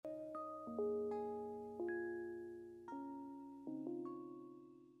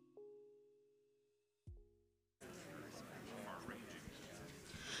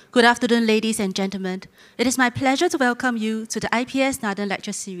Good afternoon, ladies and gentlemen. It is my pleasure to welcome you to the IPS-Nathan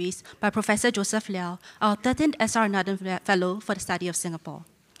Lecture Series by Professor Joseph Liow, our 13th SR-Nathan Fellow for the Study of Singapore.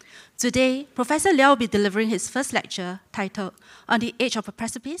 Today, Professor Liow will be delivering his first lecture titled On the Edge of a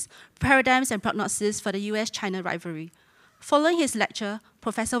Precipice, Paradigms and Prognosis for the US-China Rivalry. Following his lecture,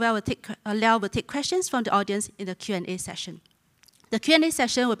 Professor Liow will take questions from the audience in the Q&A session. The Q&A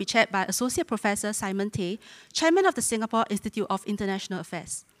session will be chaired by Associate Professor Simon Tay, Chairman of the Singapore Institute of International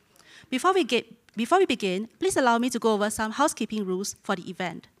Affairs. Before we begin, please allow me to go over some housekeeping rules for the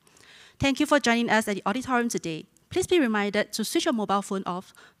event. Thank you for joining us at the auditorium today. Please be reminded to switch your mobile phone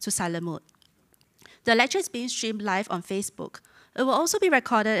off to silent mode. The lecture is being streamed live on Facebook. It will also be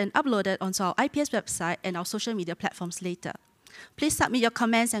recorded and uploaded onto our IPS website and our social media platforms later. Please submit your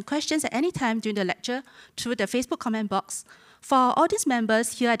comments and questions at any time during the lecture through the Facebook comment box. For our audience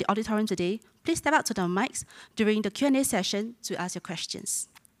members here at the auditorium today, please step out to the mics during the Q&A session to ask your questions.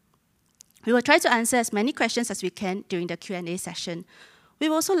 We will try to answer as many questions as we can during the Q&A session. We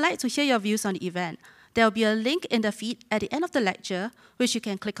would also like to hear your views on the event. There will be a link in the feed at the end of the lecture, which you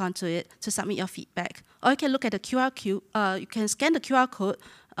can click onto it to submit your feedback. Or you can look at the you can scan the QR code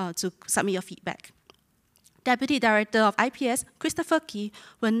to submit your feedback. Deputy Director of IPS, Christopher Key,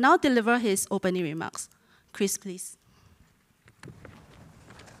 will now deliver his opening remarks. Chris, please.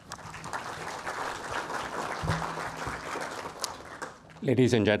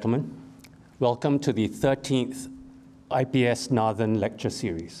 Ladies and gentlemen, welcome to the 13th IPS-Nathan Lecture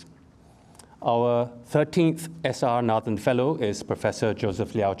Series. Our 13th SR-Nathan Fellow is Professor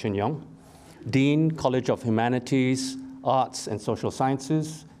Joseph Liao Chin Yong, Dean, College of Humanities, Arts and Social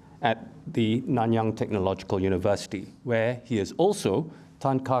Sciences at the Nanyang Technological University, where he is also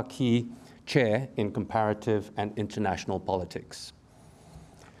Tan Kah Kee Chair in Comparative and International Politics.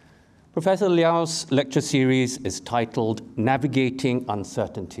 Professor Liao's lecture series is titled Navigating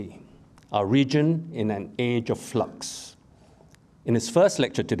Uncertainty, Our Region in an Age of Flux. In his first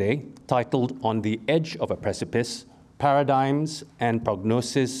lecture today, titled On the Edge of a Precipice, Paradigms and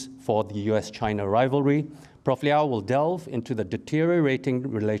Prognosis for the US-China Rivalry, Prof. Liao will delve into the deteriorating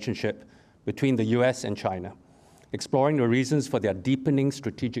relationship between the US and China, exploring the reasons for their deepening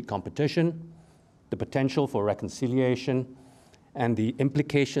strategic competition, the potential for reconciliation, and the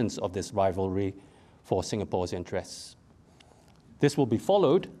implications of this rivalry for Singapore's interests. This will be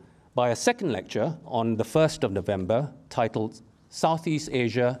followed by a second lecture on the 1st of November titled Southeast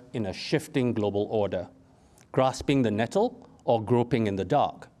Asia in a Shifting Global Order, Grasping the Nettle or Groping in the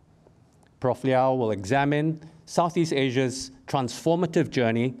Dark. Prof. Liao will examine Southeast Asia's transformative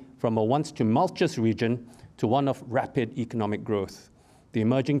journey from a once tumultuous region to one of rapid economic growth, the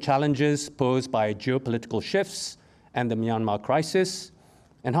emerging challenges posed by geopolitical shifts and the Myanmar crisis,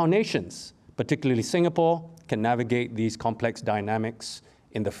 and how nations, particularly Singapore, can navigate these complex dynamics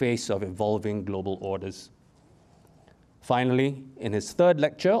in the face of evolving global orders. Finally, in his third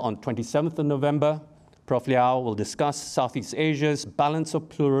lecture on 27th of November, Prof. Liao will discuss Southeast Asia's balance of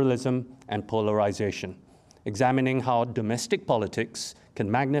pluralism and polarization, examining how domestic politics can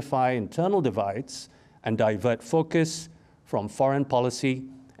magnify internal divides and divert focus from foreign policy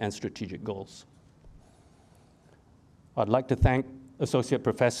and strategic goals. I'd like to thank Associate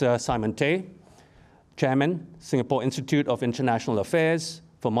Professor Simon Tay, Chairman, Singapore Institute of International Affairs,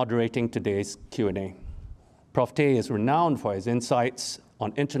 for moderating today's Q&A. Prof. Tay is renowned for his insights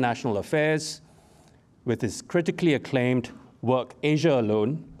on international affairs. With his critically acclaimed work, Asia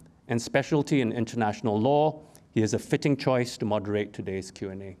Alone, and specialty in international law, he is a fitting choice to moderate today's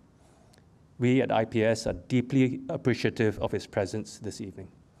Q&A. We at IPS are deeply appreciative of his presence this evening.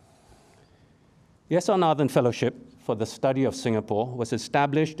 The SR-Nathan Fellowship for the Study of Singapore was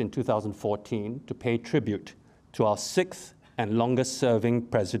established in 2014 to pay tribute to our sixth and longest-serving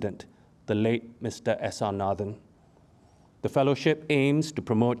president, the late Mr. SR-Nathan. The fellowship aims to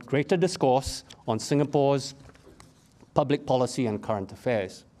promote greater discourse on Singapore's public policy and current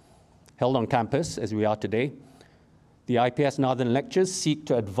affairs. Held on campus, as we are today, the IPS-Nathan lectures seek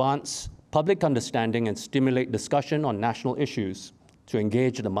to advance public understanding and stimulate discussion on national issues to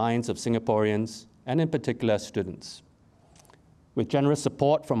engage the minds of Singaporeans and in particular students. With generous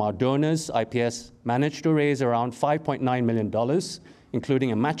support from our donors, IPS managed to raise around $5.9 million,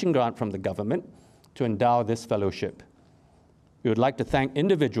 including a matching grant from the government, to endow this fellowship. We would like to thank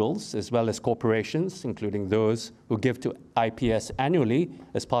individuals as well as corporations, including those who give to IPS annually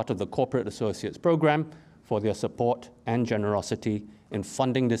as part of the Corporate Associates Program, for their support and generosity in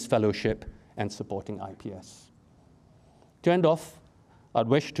funding this fellowship and supporting IPS. To end off, I'd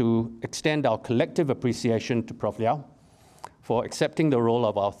wish to extend our collective appreciation to Prof. Liao for accepting the role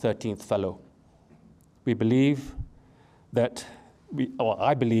of our 13th Fellow. We believe that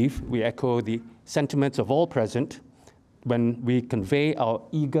I believe we echo the sentiments of all present when we convey our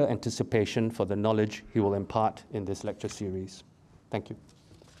eager anticipation for the knowledge he will impart in this lecture series. Thank you.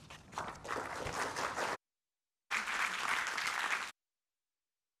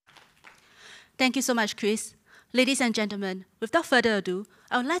 Thank you so much, Chris. Ladies and gentlemen, without further ado,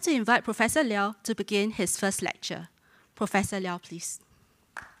 I would like to invite Professor Liow to begin his first lecture. Professor Liow, please.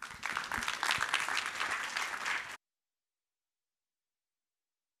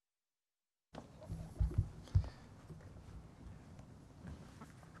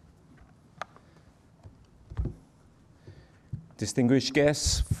 Distinguished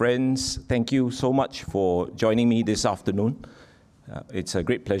guests, friends, thank you so much for joining me this afternoon. It's a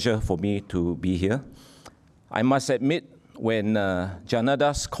great pleasure for me to be here. I must admit, when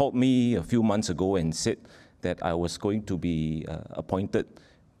Janadas called me a few months ago and said that I was going to be appointed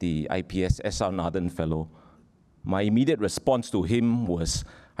the IPS-Nathan Fellow, my immediate response to him was,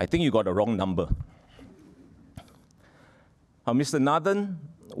 I think you got the wrong number. Mr. Nathan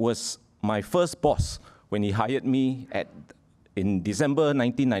was my first boss when he hired me in December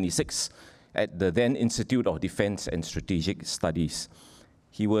 1996 at the then Institute of Defense and Strategic Studies.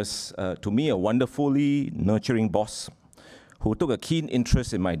 He was, to me, a wonderfully nurturing boss who took a keen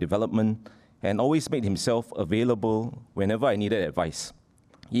interest in my development and always made himself available whenever I needed advice,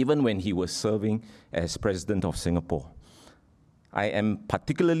 even when he was serving as President of Singapore. I am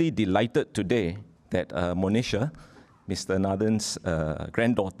particularly delighted today that Monisha, Mr. Nathan's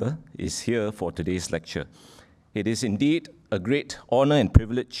granddaughter, is here for today's lecture. It is indeed a great honor and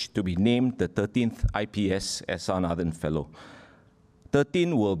privilege to be named the 13th IPS-Nathan Fellow.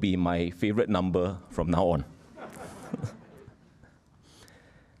 13 will be my favorite number from now on.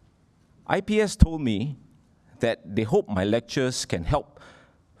 IPS told me that they hope my lectures can help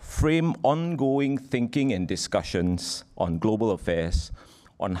frame ongoing thinking and discussions on global affairs,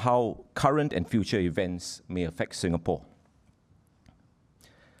 on how current and future events may affect Singapore.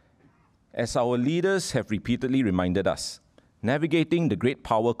 As our leaders have repeatedly reminded us, navigating the great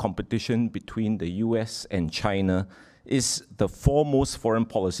power competition between the US and China is the foremost foreign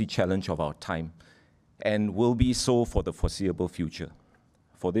policy challenge of our time and will be so for the foreseeable future.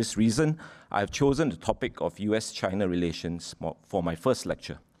 For this reason, I've chosen the topic of US-China relations for my first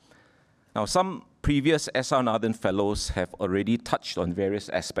lecture. Now, some previous S.R. Nathan Fellows have already touched on various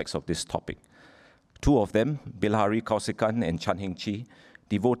aspects of this topic. Two of them, Bilahari Kausikan and Chan Heng Chee,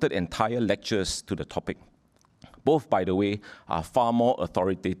 devoted entire lectures to the topic. Both, by the way, are far more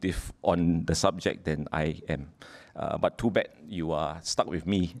authoritative on the subject than I am. But too bad you are stuck with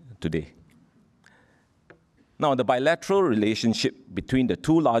me today. Now, the bilateral relationship between the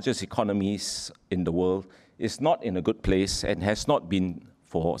two largest economies in the world is not in a good place and has not been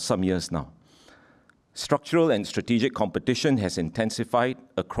for some years now. Structural and strategic competition has intensified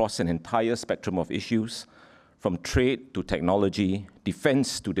across an entire spectrum of issues, from trade to technology,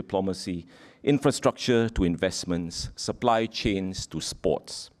 defense to diplomacy, infrastructure to investments, supply chains to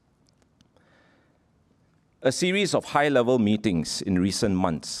sports. A series of high-level meetings in recent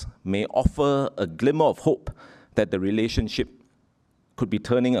months may offer a glimmer of hope that the relationship could be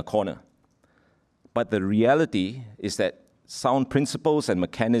turning a corner. But the reality is that sound principles and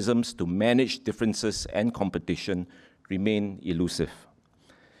mechanisms to manage differences and competition remain elusive.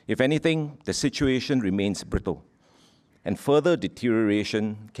 If anything, the situation remains brittle, and further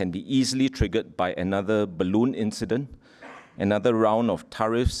deterioration can be easily triggered by another balloon incident, another round of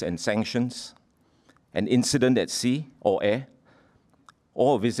tariffs and sanctions, an incident at sea or air,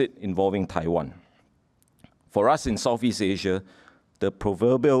 or a visit involving Taiwan. For us in Southeast Asia, the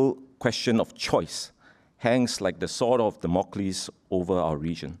proverbial question of choice hangs like the sword of Damocles over our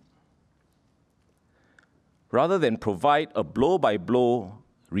region. Rather than provide a blow-by-blow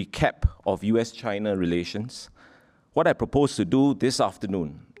recap of US-China relations, what I propose to do this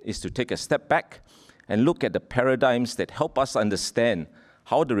afternoon is to take a step back and look at the paradigms that help us understand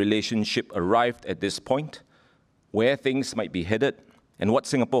how the relationship arrived at this point, where things might be headed, and what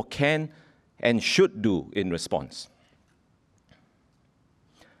Singapore can and should do in response.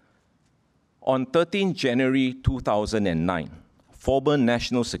 On 13 January 2009, former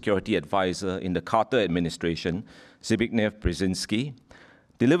National Security Advisor in the Carter administration, Zbigniew Brzezinski,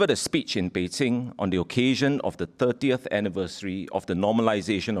 delivered a speech in Beijing on the occasion of the 30th anniversary of the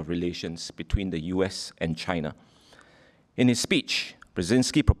normalization of relations between the US and China. In his speech,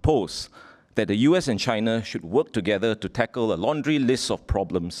 Brzezinski proposed that the US and China should work together to tackle a laundry list of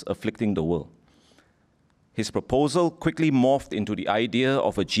problems afflicting the world. His proposal quickly morphed into the idea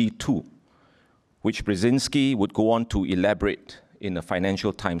of a G2, which Brzezinski would go on to elaborate in a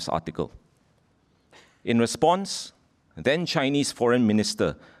Financial Times article. In response, then Chinese Foreign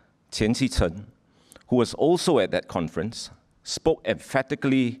Minister Qian Qichen, who was also at that conference, spoke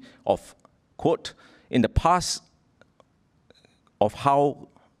emphatically of, quote, in the past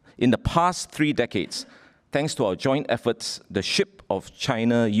 3 decades, thanks to our joint efforts, the ship of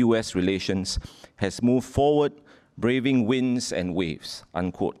China-US relations has moved forward, braving winds and waves,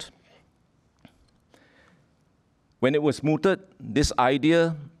 unquote. When it was mooted, this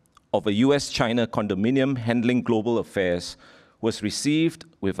idea of a US-China condominium handling global affairs was received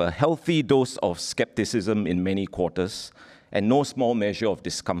with a healthy dose of skepticism in many quarters and no small measure of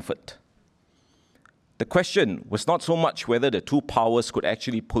discomfort. The question was not so much whether the two powers could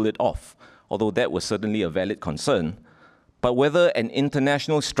actually pull it off, although that was certainly a valid concern, but whether an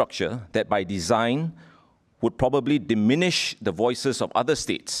international structure that by design would probably diminish the voices of other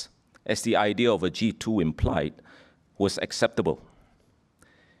states, as the idea of a G2 implied, was acceptable.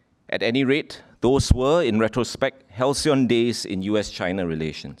 At any rate, those were, in retrospect, halcyon days in US-China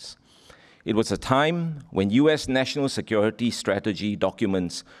relations. It was a time when US national security strategy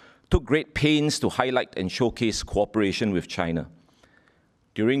documents took great pains to highlight and showcase cooperation with China.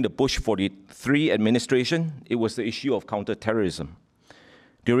 During the Bush 43 administration, it was the issue of counterterrorism.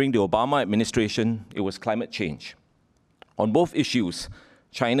 During the Obama administration, it was climate change. On both issues,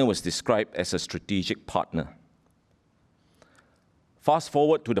 China was described as a strategic partner. Fast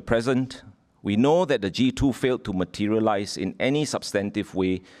forward to the present, we know that the G2 failed to materialize in any substantive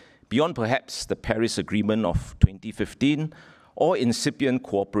way beyond perhaps the Paris Agreement of 2015 or incipient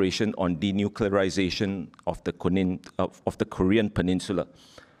cooperation on denuclearization of the Korean Peninsula,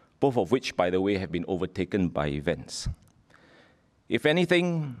 both of which, by the way, have been overtaken by events. If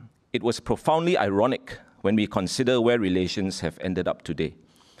anything, it was profoundly ironic when we consider where relations have ended up today.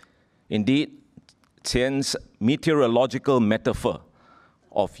 Indeed, Qian's meteorological metaphor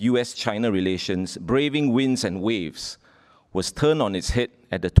of US-China relations, braving winds and waves, was turned on its head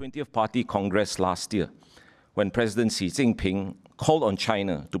at the 20th Party Congress last year, when President Xi Jinping called on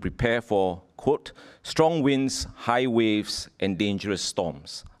China to prepare for, quote, strong winds, high waves, and dangerous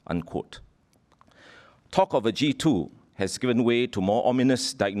storms, unquote. Talk of a G2 has given way to more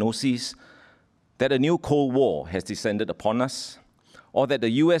ominous diagnoses that a new Cold War has descended upon us, or that the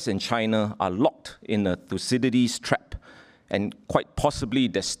US and China are locked in a Thucydides trap and quite possibly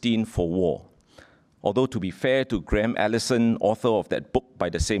destined for war. Although, to be fair to Graham Allison, author of that book by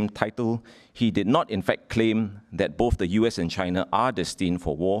the same title, he did not in fact claim that both the US and China are destined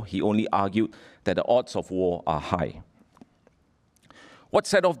for war. He only argued that the odds of war are high. What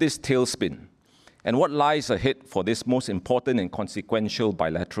set off this tailspin? And what lies ahead for this most important and consequential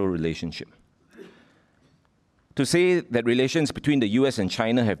bilateral relationship? To say that relations between the US and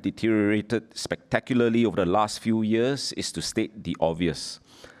China have deteriorated spectacularly over the last few years is to state the obvious.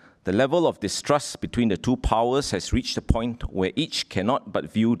 The level of distrust between the two powers has reached a point where each cannot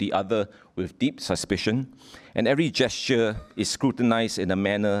but view the other with deep suspicion, and every gesture is scrutinized in a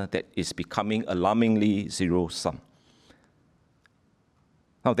manner that is becoming alarmingly zero-sum.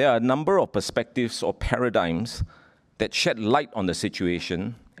 Now, there are a number of perspectives or paradigms that shed light on the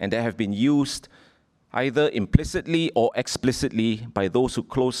situation and that have been used either implicitly or explicitly by those who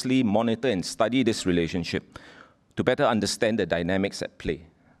closely monitor and study this relationship to better understand the dynamics at play.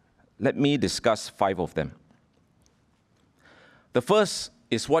 Let me discuss 5 of them. The first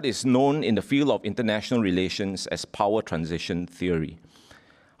is what is known in the field of international relations as power transition theory.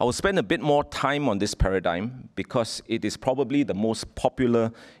 I will spend a bit more time on this paradigm because it is probably the most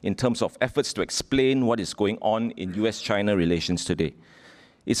popular in terms of efforts to explain what is going on in US-China relations today.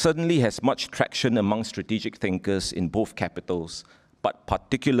 It certainly has much traction among strategic thinkers in both capitals, but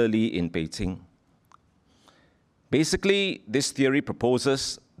particularly in Beijing. Basically, this theory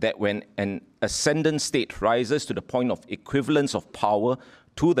proposes that when an ascendant state rises to the point of equivalence of power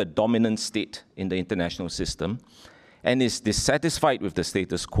to the dominant state in the international system and is dissatisfied with the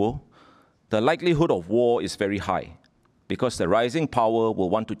status quo, the likelihood of war is very high because the rising power will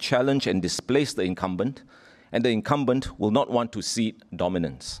want to challenge and displace the incumbent, and the incumbent will not want to cede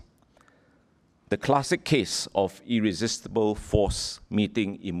dominance. The classic case of irresistible force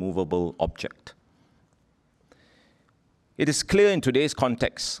meeting immovable object. It is clear in today's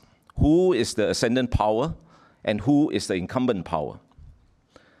context who is the ascendant power and who is the incumbent power.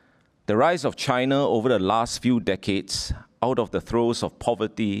 The rise of China over the last few decades out of the throes of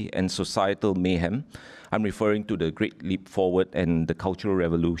poverty and societal mayhem, I'm referring to the Great Leap Forward and the Cultural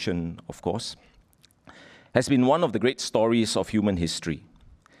Revolution, of course, has been one of the great stories of human history.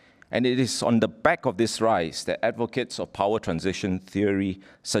 And it is on the back of this rise that advocates of power transition theory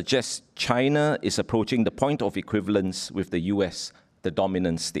suggest China is approaching the point of equivalence with the US, the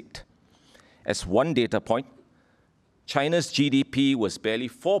dominant state. As one data point, China's GDP was barely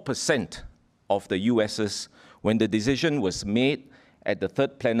 4% of the US's when the decision was made at the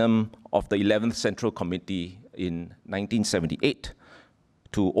third plenum of the 11th Central Committee in 1978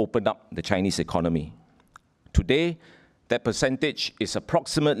 to open up the Chinese economy. Today, that percentage is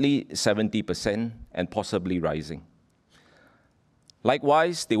approximately 70% and possibly rising.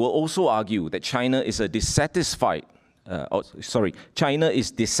 Likewise, they will also argue that China is dissatisfied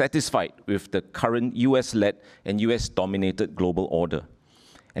with the current US-led and US-dominated global order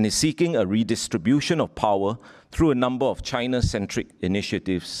and is seeking a redistribution of power through a number of China-centric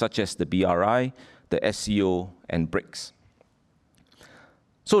initiatives such as the BRI, the SCO, and BRICS.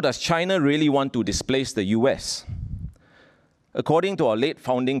 So does China really want to displace the US? According to our late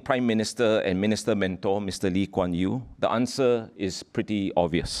founding Prime Minister and Minister mentor, Mr. Lee Kuan Yew, the answer is pretty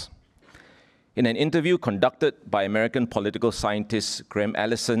obvious. In an interview conducted by American political scientists Graham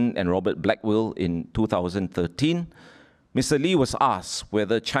Allison and Robert Blackwell in 2013, Mr. Lee was asked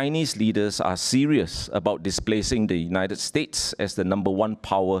whether Chinese leaders are serious about displacing the United States as the #1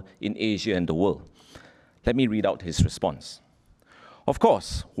 power in Asia and the world. Let me read out his response. Of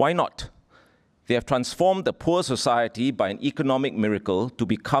course, why not? They have transformed the poor society by an economic miracle to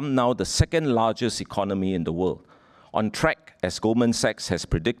become now the second largest economy in the world, on track, as Goldman Sachs has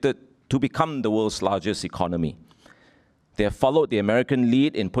predicted, to become the world's largest economy. They have followed the American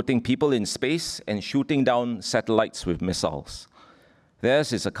lead in putting people in space and shooting down satellites with missiles.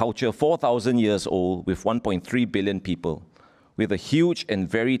 Theirs is a culture 4,000 years old with 1.3 billion people, with a huge and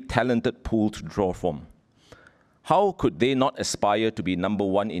very talented pool to draw from. How could they not aspire to be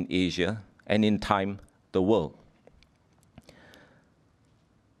 #1 in Asia and in time, the world?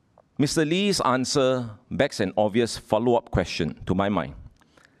 Mr. Lee's answer begs an obvious follow-up question to my mind.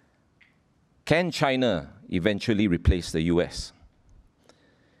 Can China eventually replace the US?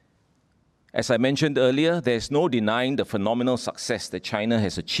 As I mentioned earlier, there is no denying the phenomenal success that China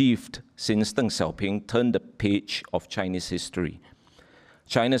has achieved since Deng Xiaoping turned the page of Chinese history.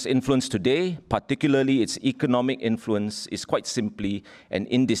 China's influence today, particularly its economic influence, is quite simply an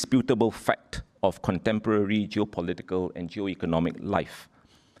indisputable fact of contemporary geopolitical and geoeconomic life.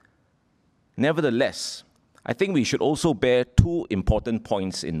 Nevertheless, I think we should also bear two important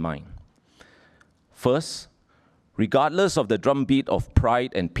points in mind. First, regardless of the drumbeat of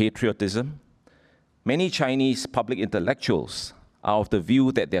pride and patriotism, many Chinese public intellectuals are of the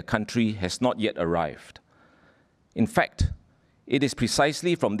view that their country has not yet arrived. In fact, it is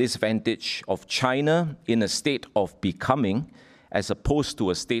precisely from this vantage of China in a state of becoming, as opposed to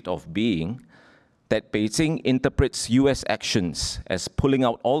a state of being, that Beijing interprets US actions as pulling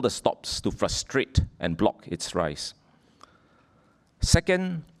out all the stops to frustrate and block its rise.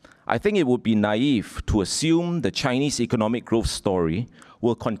 Second, I think it would be naive to assume the Chinese economic growth story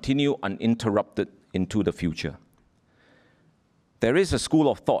will continue uninterrupted into the future. There is a school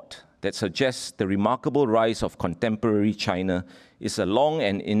of thought that suggests the remarkable rise of contemporary China is a long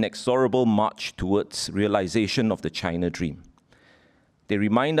and inexorable march towards realization of the China dream. They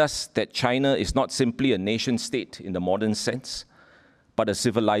remind us that China is not simply a nation-state in the modern sense, but a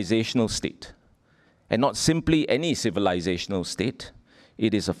civilizational state. And not simply any civilizational state.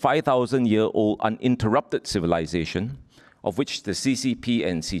 It is a 5,000-year-old uninterrupted civilization, of which the CCP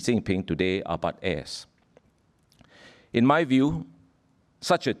and Xi Jinping today are but heirs. In my view,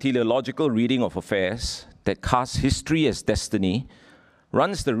 such a teleological reading of affairs that casts history as destiny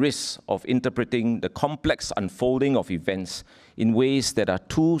runs the risk of interpreting the complex unfolding of events in ways that are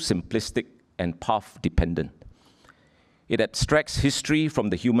too simplistic and path-dependent. It abstracts history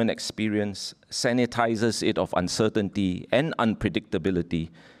from the human experience, sanitizes it of uncertainty and unpredictability,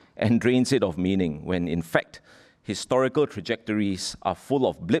 and drains it of meaning, when in fact, historical trajectories are full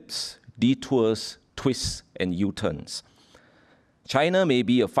of blips, detours, twists, and U-turns. China may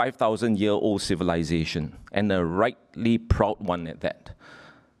be a 5,000-year-old civilization, and a rightly proud one at that.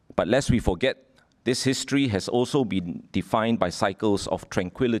 But lest we forget, this history has also been defined by cycles of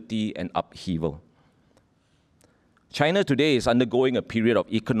tranquility and upheaval. China today is undergoing a period of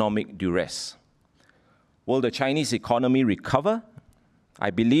economic duress. Will the Chinese economy recover? I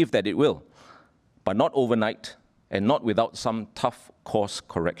believe that it will, but not overnight and not without some tough course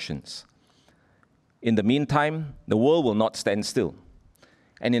corrections. In the meantime, the world will not stand still.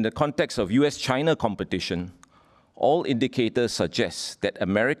 And in the context of US-China competition, all indicators suggest that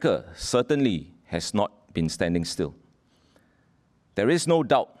America certainly has not been standing still. There is no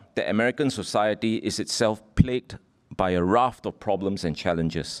doubt that American society is itself plagued by a raft of problems and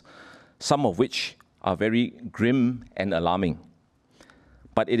challenges, some of which are very grim and alarming.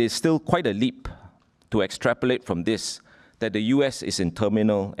 But it is still quite a leap to extrapolate from this that the US is in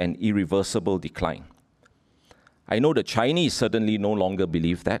terminal and irreversible decline. I know the Chinese certainly no longer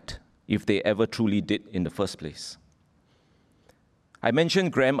believe that, if they ever truly did in the first place. I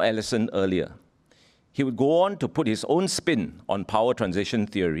mentioned Graham Allison earlier. He would go on to put his own spin on power transition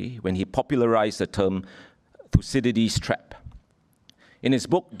theory when he popularized the term Thucydides' trap. In his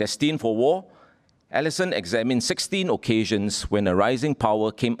book, Destined for War, Allison examined 16 occasions when a rising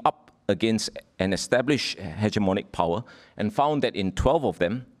power came up against an established hegemonic power and found that in 12 of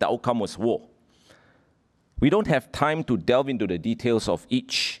them, the outcome was war. We don't have time to delve into the details of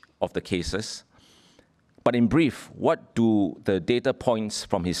each of the cases, but in brief, what do the data points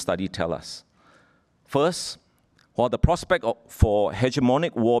from his study tell us? First, while the prospect for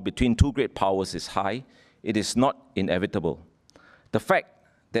hegemonic war between two great powers is high, it is not inevitable. The fact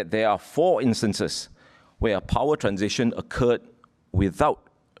that there are 4 instances where a power transition occurred without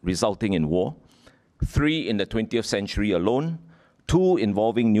resulting in war, 3 in the 20th century alone, 2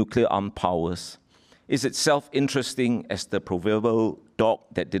 involving nuclear-armed powers, is itself interesting as the proverbial dog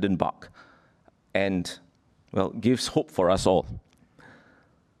that didn't bark, and, well, gives hope for us all.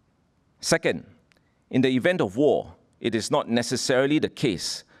 Second, in the event of war, it is not necessarily the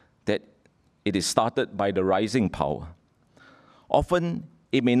case that it is started by the rising power. Often,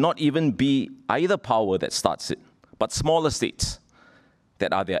 it may not even be either power that starts it, but smaller states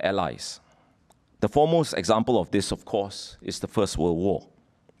that are their allies. The foremost example of this, of course, is the First World War.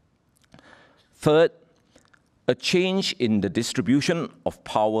 Third, a change in the distribution of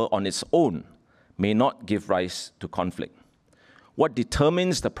power on its own may not give rise to conflict. What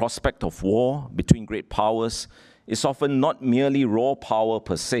determines the prospect of war between great powers is often not merely raw power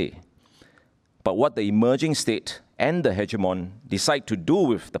per se, but what the emerging state and the hegemon decide to do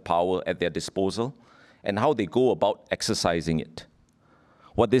with the power at their disposal and how they go about exercising it.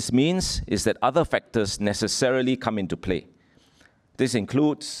 What this means is that other factors necessarily come into play. This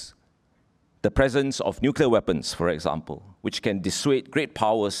includes the presence of nuclear weapons, for example, which can dissuade great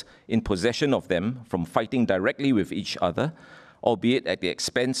powers in possession of them from fighting directly with each other, albeit at the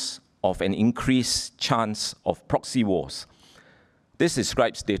expense of an increased chance of proxy wars. This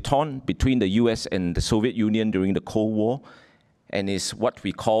describes détente between the US and the Soviet Union during the Cold War and is what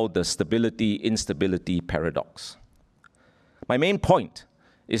we call the stability-instability paradox. My main point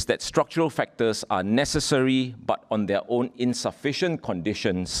is that structural factors are necessary but on their own insufficient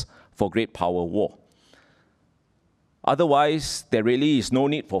conditions for great power war. Otherwise, there really is no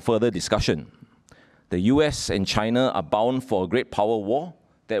need for further discussion. The US and China are bound for a great power war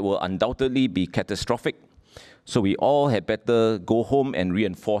that will undoubtedly be catastrophic, so we all had better go home and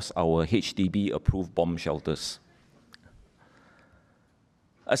reinforce our HDB-approved bomb shelters.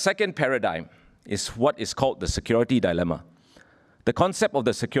 A second paradigm is what is called the security dilemma. The concept of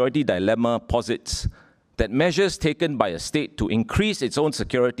the security dilemma posits that measures taken by a state to increase its own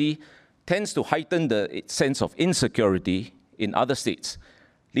security tends to heighten the sense of insecurity in other states,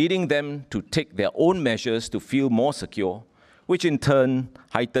 leading them to take their own measures to feel more secure, which in turn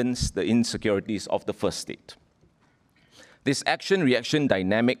heightens the insecurities of the first state. This action-reaction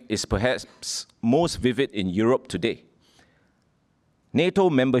dynamic is perhaps most vivid in Europe today.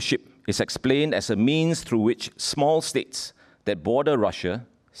 NATO membership is explained as a means through which small states that border Russia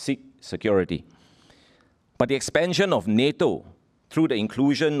seek security. But the expansion of NATO through the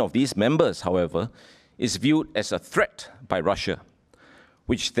inclusion of these members, however, is viewed as a threat by Russia,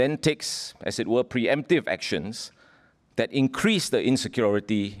 which then takes, as it were, preemptive actions that increase the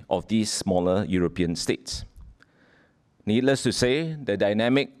insecurity of these smaller European states. Needless to say, the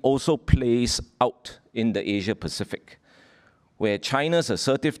dynamic also plays out in the Asia-Pacific, where China's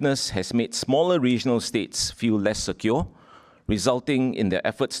assertiveness has made smaller regional states feel less secure, resulting in their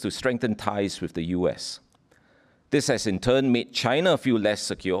efforts to strengthen ties with the US. This has in turn made China feel less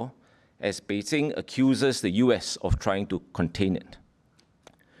secure, as Beijing accuses the US of trying to contain it.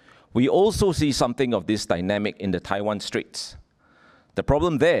 We also see something of this dynamic in the Taiwan Straits. The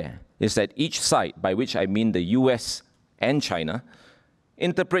problem there is that each side, by which I mean the US and China,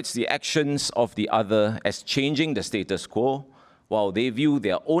 interprets the actions of the other as changing the status quo, while they view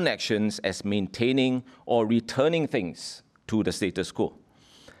their own actions as maintaining or returning things to the status quo.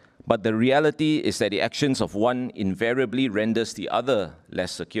 But the reality is that the actions of one invariably renders the other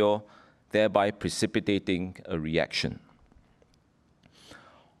less secure, thereby precipitating a reaction.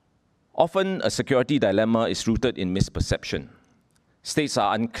 Often, a security dilemma is rooted in misperception. States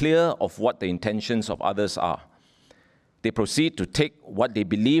are unclear of what the intentions of others are. They proceed to take what they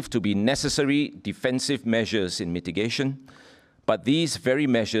believe to be necessary defensive measures in mitigation, but these very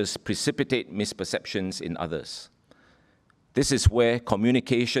measures precipitate misperceptions in others. This is where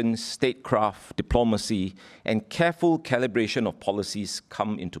communication, statecraft, diplomacy, and careful calibration of policies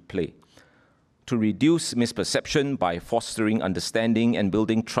come into play. to reduce misperception by fostering understanding and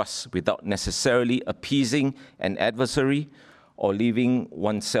building trust without necessarily appeasing an adversary or leaving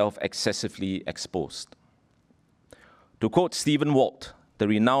oneself excessively exposed. To quote Stephen Walt, the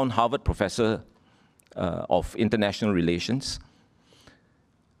renowned Harvard professor of international relations,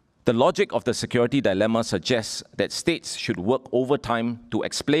 the logic of the security dilemma suggests that states should work overtime to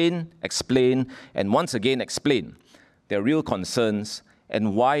explain, and once again explain their real concerns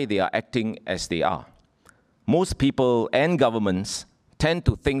and why they are acting as they are. Most people and governments tend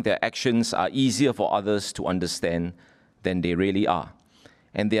to think their actions are easier for others to understand than they really are.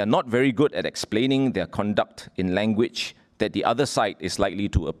 And they are not very good at explaining their conduct in language that the other side is likely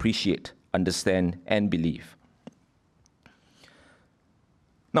to appreciate, understand, and believe.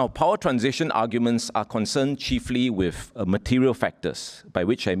 Now, power transition arguments are concerned chiefly with material factors, by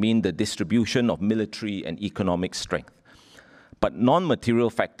which I mean the distribution of military and economic strength. But non-material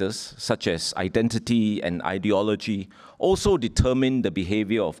factors, such as identity and ideology, also determine the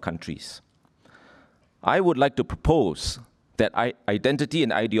behavior of countries. I would like to propose that identity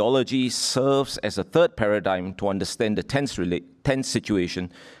and ideology serves as a third paradigm to understand the tense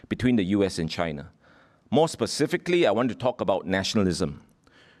situation between the US and China. More specifically, I want to talk about nationalism,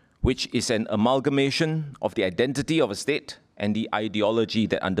 which is an amalgamation of the identity of a state and the ideology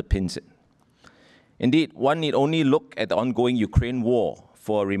that underpins it. Indeed, one need only look at the ongoing Ukraine war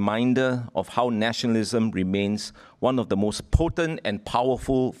for a reminder of how nationalism remains one of the most potent and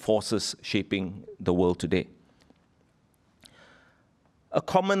powerful forces shaping the world today. A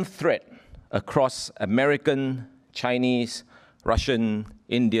common thread across American, Chinese, Russian,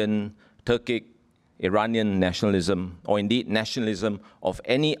 Indian, Turkic, Iranian nationalism, or indeed nationalism of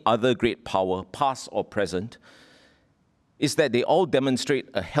any other great power, past or present, is that they all demonstrate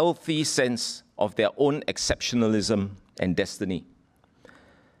a healthy sense of their own exceptionalism and destiny.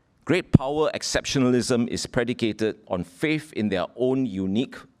 Great power exceptionalism is predicated on faith in their own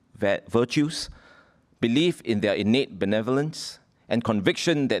unique virtues, belief in their innate benevolence, and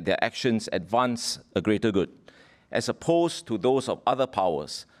conviction that their actions advance a greater good, as opposed to those of other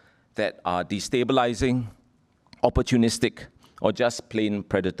powers that are destabilizing, opportunistic, or just plain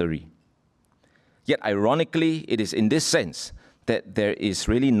predatory. Yet ironically, it is in this sense that there is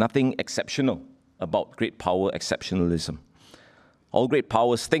really nothing exceptional about great power exceptionalism. All great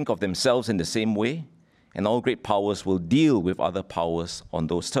powers think of themselves in the same way, and all great powers will deal with other powers on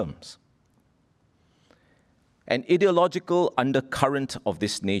those terms. An ideological undercurrent of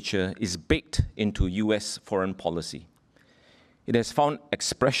this nature is baked into US foreign policy. It has found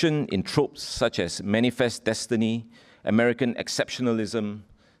expression in tropes such as manifest destiny, American exceptionalism,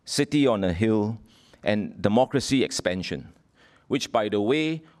 city on a hill, and democracy expansion, which, by the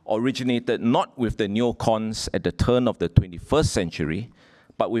way, originated not with the neocons at the turn of the 21st century,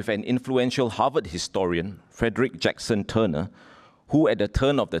 but with an influential Harvard historian, Frederick Jackson Turner, who at the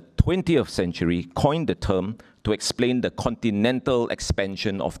turn of the 20th century coined the term to explain the continental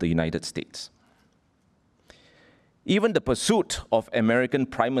expansion of the United States. Even the pursuit of American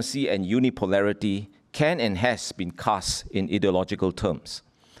primacy and unipolarity can and has been cast in ideological terms.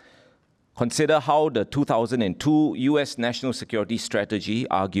 Consider how the 2002 US national security strategy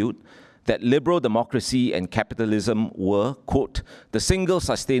argued that liberal democracy and capitalism were, quote, the single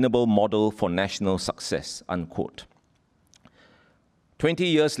sustainable model for national success, unquote. 20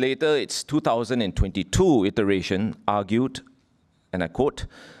 years later, its 2022 iteration argued, and I quote,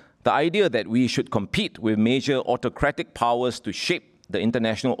 the idea that we should compete with major autocratic powers to shape the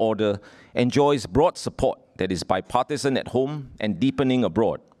international order enjoys broad support that is bipartisan at home and deepening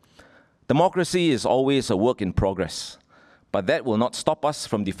abroad. Democracy is always a work in progress, but that will not stop us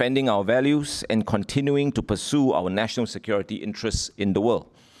from defending our values and continuing to pursue our national security interests in the world.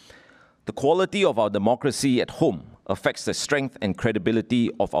 The quality of our democracy at home affects the strength and credibility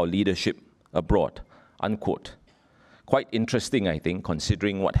of our leadership abroad, unquote. Quite interesting, I think,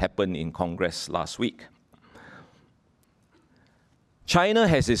 considering what happened in Congress last week. China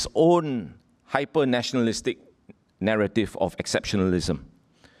has its own hyper-nationalistic narrative of exceptionalism,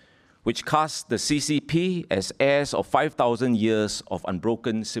 which casts the CCP as heirs of 5,000 years of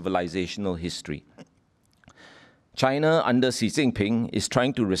unbroken civilizational history. China, under Xi Jinping, is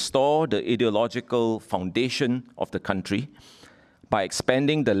trying to restore the ideological foundation of the country by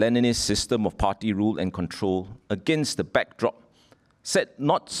expanding the Leninist system of party rule and control against the backdrop set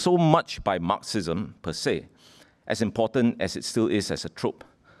not so much by Marxism per se, as important as it still is as a trope,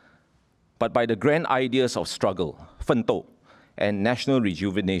 but by the grand ideas of struggle, 奋斗, and national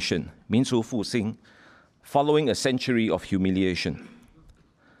rejuvenation, 民族复兴, following a century of humiliation.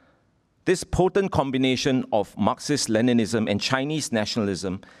 This potent combination of Marxist-Leninism and Chinese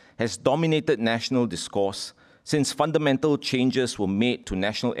nationalism has dominated national discourse since fundamental changes were made to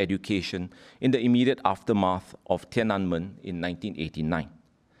national education in the immediate aftermath of Tiananmen in 1989.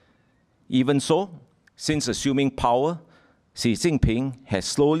 Even so, since assuming power, Xi Jinping has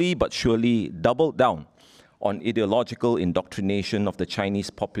slowly but surely doubled down on ideological indoctrination of the Chinese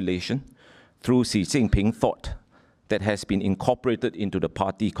population through Xi Jinping thought that has been incorporated into the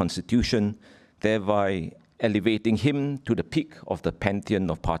party constitution, thereby elevating him to the peak of the pantheon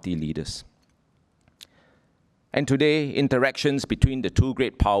of party leaders. And today, interactions between the two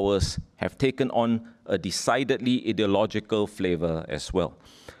great powers have taken on a decidedly ideological flavor as well,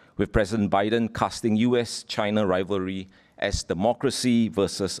 with President Biden casting US-China rivalry as democracy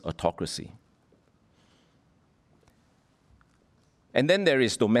versus autocracy. And then there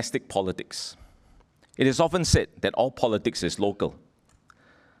is domestic politics. It is often said that all politics is local.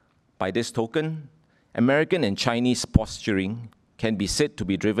 By this token, American and Chinese posturing can be said to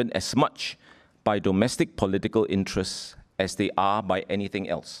be driven as much by domestic political interests as they are by anything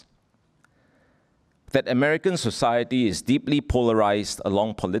else. That American society is deeply polarized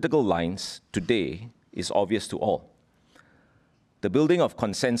along political lines today is obvious to all. The building of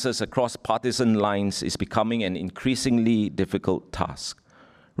consensus across partisan lines is becoming an increasingly difficult task,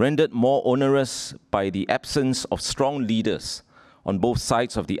 rendered more onerous by the absence of strong leaders on both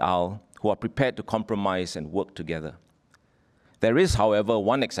sides of the aisle who are prepared to compromise and work together. There is, however,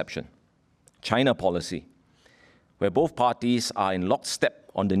 one exception: China policy, where both parties are in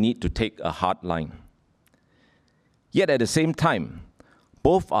lockstep on the need to take a hard line. Yet at the same time,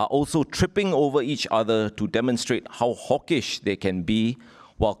 both are also tripping over each other to demonstrate how hawkish they can be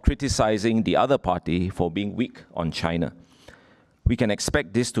while criticizing the other party for being weak on China. We can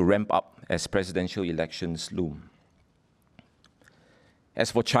expect this to ramp up as presidential elections loom.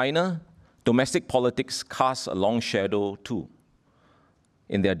 As for China, domestic politics casts a long shadow too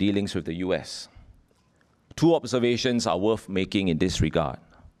in their dealings with the US. Two observations are worth making in this regard.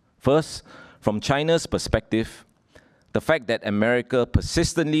 First, from China's perspective, the fact that America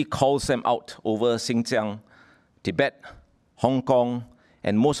persistently calls them out over Xinjiang, Tibet, Hong Kong,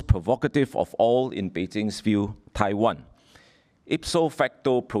 and most provocative of all in Beijing's view, Taiwan, ipso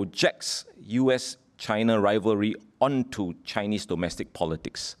facto projects US-China rivalry onto Chinese domestic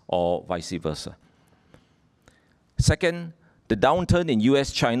politics, or vice versa. Second, the downturn in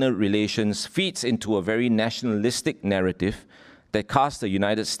US-China relations feeds into a very nationalistic narrative that casts the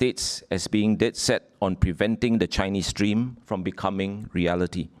United States as being dead set on preventing the Chinese dream from becoming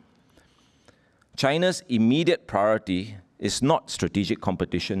reality. China's immediate priority is not strategic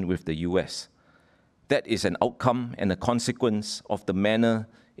competition with the US. That is an outcome and a consequence of the manner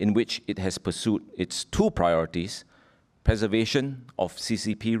in which it has pursued its two priorities: preservation of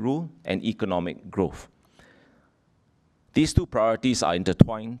CCP rule and economic growth. These two priorities are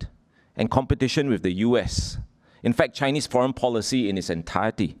intertwined, and competition with the US, in fact, Chinese foreign policy in its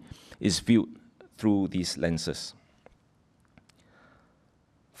entirety, is viewed through these lenses.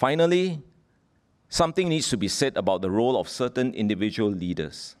 Finally, something needs to be said about the role of certain individual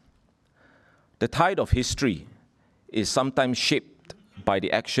leaders. The tide of history is sometimes shaped by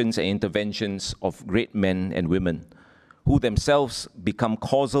the actions and interventions of great men and women who themselves become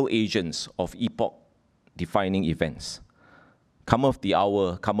causal agents of epoch-defining events. Cometh the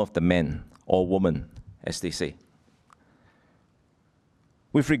hour, cometh the man or woman, as they say.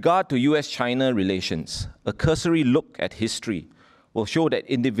 With regard to US-China relations, a cursory look at history will show that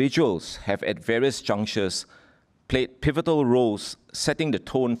individuals have at various junctures played pivotal roles setting the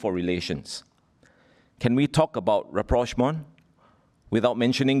tone for relations. Can we talk about rapprochement without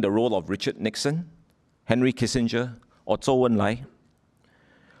mentioning the role of Richard Nixon, Henry Kissinger, or Zhou Enlai?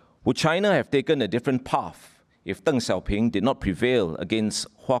 Would China have taken a different path if Deng Xiaoping did not prevail against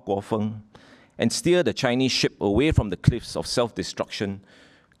Hua Guofeng and steer the Chinese ship away from the cliffs of self-destruction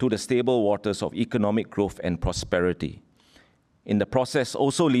to the stable waters of economic growth and prosperity, in the process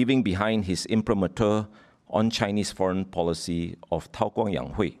also leaving behind his imprimatur on Chinese foreign policy of Tao Guang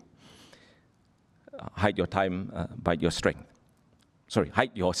Yang Hui? Hide your time, bite your strength. Sorry,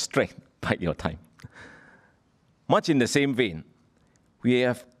 hide your strength, bite your time. Much in the same vein, we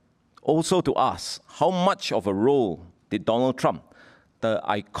have also to ask, how much of a role did Donald Trump, the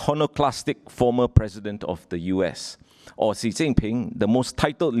iconoclastic former president of the US, or Xi Jinping, the most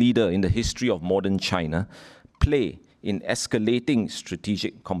titled leader in the history of modern China, play in escalating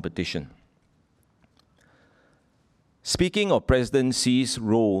strategic competition? Speaking of President Xi's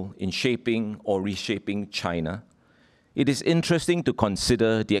role in shaping or reshaping China, it is interesting to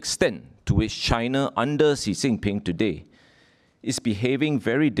consider the extent to which China under Xi Jinping today is behaving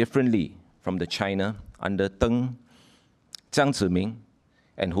very differently from the China under Deng, Jiang Zemin,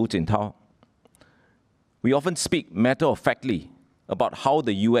 and Hu Jintao. We often speak matter-of-factly about how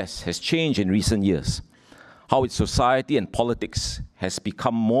the US has changed in recent years, how its society and politics has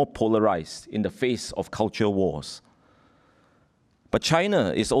become more polarized in the face of culture wars. But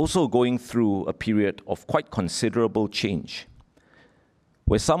China is also going through a period of quite considerable change,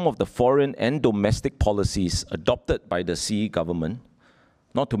 where some of the foreign and domestic policies adopted by the Xi government,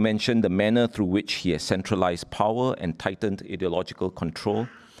 not to mention the manner through which he has centralized power and tightened ideological control,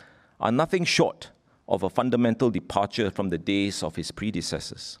 are nothing short of a fundamental departure from the days of his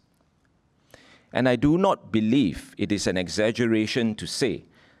predecessors. And I do not believe it is an exaggeration to say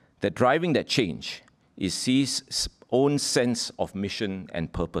that driving that change is Xi's own sense of mission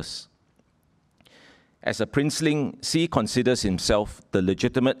and purpose. As a princeling, Xi considers himself the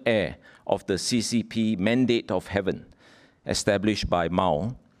legitimate heir of the CCP mandate of heaven established by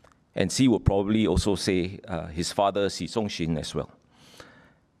Mao, and Xi would probably also say his father Xi Zongxin as well.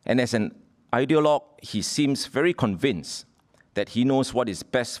 And as an ideologue, he seems very convinced that he knows what is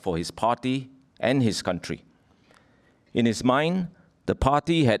best for his party and his country. In his mind, the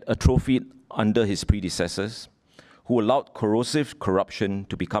party had atrophied under his predecessors, who allowed corrosive corruption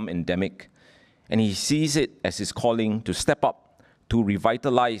to become endemic, and he sees it as his calling to step up, to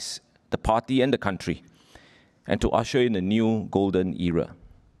revitalize the party and the country, and to usher in a new golden era.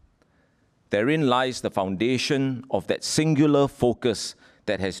 Therein lies the foundation of that singular focus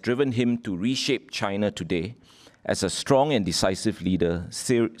that has driven him to reshape China today as a strong and decisive leader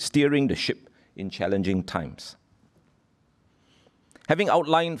steering the ship in challenging times. Having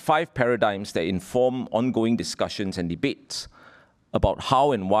outlined 5 paradigms that inform ongoing discussions and debates about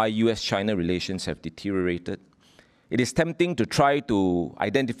how and why US-China relations have deteriorated, it is tempting to try to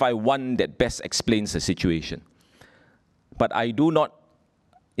identify one that best explains the situation. But I do not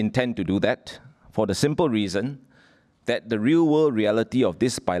intend to do that for the simple reason that the real-world reality of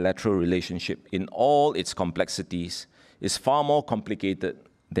this bilateral relationship in all its complexities is far more complicated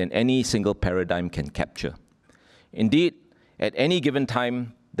than any single paradigm can capture. Indeed, at any given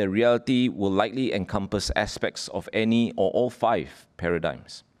time, the reality will likely encompass aspects of any or all 5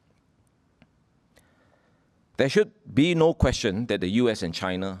 paradigms. There should be no question that the US and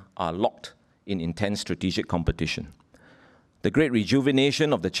China are locked in intense strategic competition. The great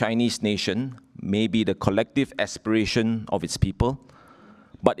rejuvenation of the Chinese nation may be the collective aspiration of its people,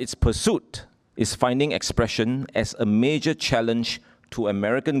 but its pursuit is finding expression as a major challenge to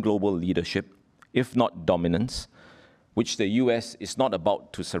American global leadership, if not dominance, which the US is not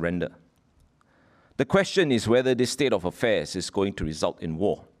about to surrender. The question is whether this state of affairs is going to result in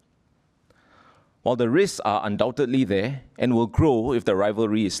war. While the risks are undoubtedly there and will grow if the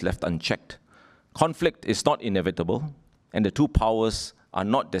rivalry is left unchecked, conflict is not inevitable, and the two powers are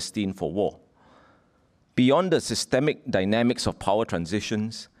not destined for war. Beyond the systemic dynamics of power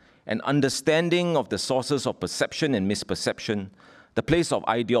transitions, an understanding of the sources of perception and misperception, the place of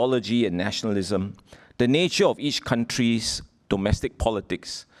ideology and nationalism, the nature of each country's domestic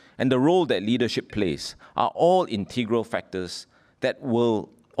politics, and the role that leadership plays are all integral factors that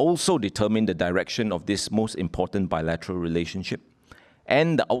will also determine the direction of this most important bilateral relationship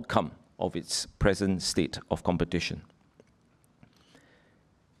and the outcome of its present state of competition.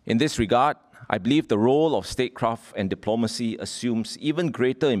 In this regard, I believe the role of statecraft and diplomacy assumes even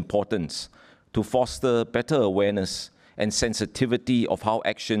greater importance to foster better awareness and sensitivity of how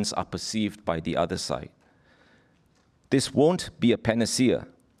actions are perceived by the other side. This won't be a panacea,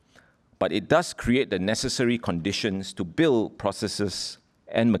 but it does create the necessary conditions to build processes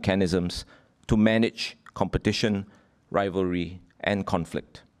and mechanisms to manage competition, rivalry, and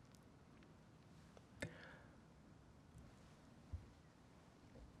conflict.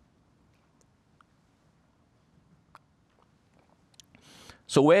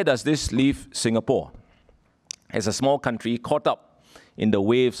 So where does this leave Singapore? As a small country caught up in the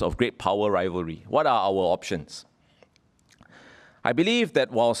waves of great power rivalry, what are our options? I believe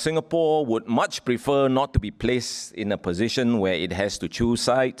that while Singapore would much prefer not to be placed in a position where it has to choose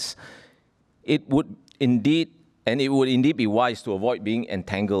sides, it would indeed be wise to avoid being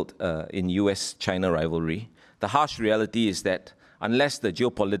entangled in US-China rivalry. The harsh reality is that unless the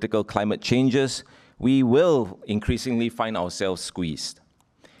geopolitical climate changes, we will increasingly find ourselves squeezed.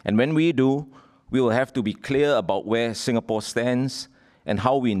 And when we do, we will have to be clear about where Singapore stands and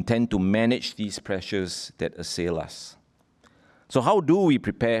how we intend to manage these pressures that assail us. So how do we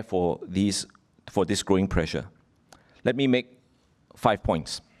prepare for this growing pressure? Let me make 5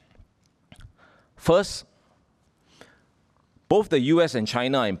 points. First, both the US and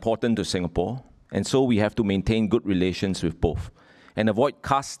China are important to Singapore, and so we have to maintain good relations with both and avoid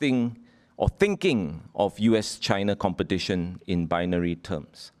casting or thinking of US-China competition in binary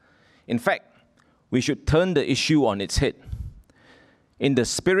terms. In fact, we should turn the issue on its head. In the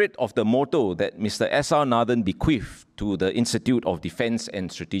spirit of the motto that Mr. S.R. Nathan bequeathed to the Institute of Defense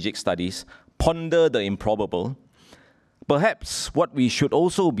and Strategic Studies, ponder the improbable, perhaps what we should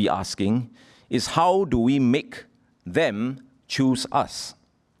also be asking is how do we make them choose us?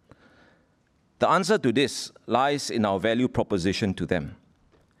 The answer to this lies in our value proposition to them.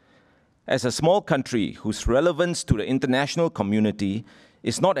 As a small country whose relevance to the international community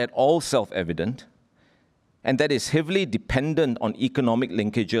is not at all self-evident, and that is heavily dependent on economic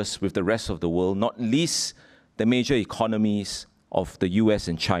linkages with the rest of the world, not least the major economies of the US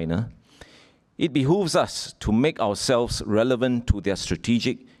and China, it behooves us to make ourselves relevant to their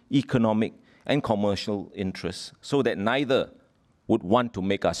strategic, economic, and commercial interests so that neither would want to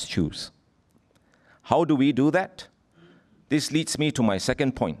make us choose. How do we do that? This leads me to my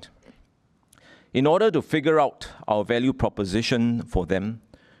second point. In order to figure out our value proposition for them,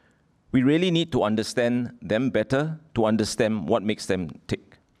 we really need to understand them better to understand what makes them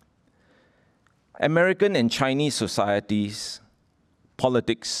tick. American and Chinese societies,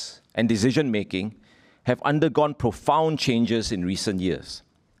 politics, and decision-making have undergone profound changes in recent years.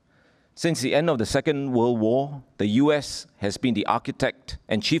 Since the end of the Second World War, the US has been the architect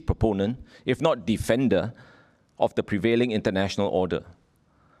and chief proponent, if not defender, of the prevailing international order.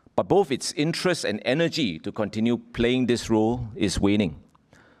 But both its interest and energy to continue playing this role is waning.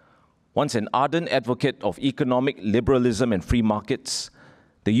 Once an ardent advocate of economic liberalism and free markets,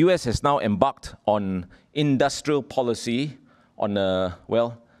 the US has now embarked on industrial policy on a,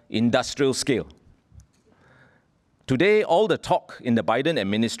 industrial scale. Today, all the talk in the Biden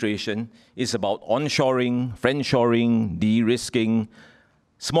administration is about onshoring, friendshoring, de-risking,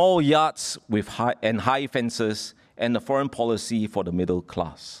 small yachts with high fences, and a foreign policy for the middle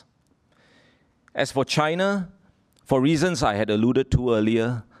class. As for China, for reasons I had alluded to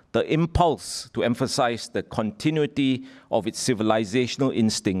earlier, the impulse to emphasize the continuity of its civilizational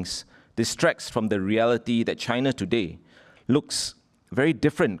instincts distracts from the reality that China today looks very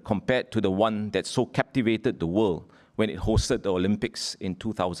different compared to the one that so captivated the world when it hosted the Olympics in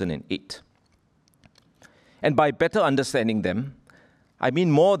 2008. And by better understanding them, I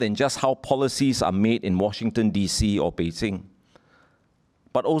mean more than just how policies are made in Washington, D.C. or Beijing,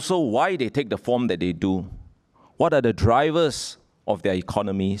 but also why they take the form that they do, what are the drivers of their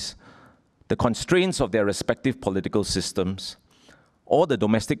economies, the constraints of their respective political systems, or the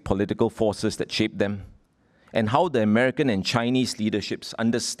domestic political forces that shape them, and how the American and Chinese leaderships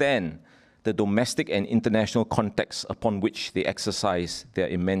understand the domestic and international context upon which they exercise their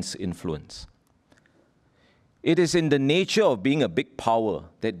immense influence. It is in the nature of being a big power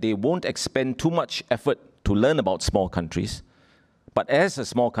that they won't expend too much effort to learn about small countries, but as a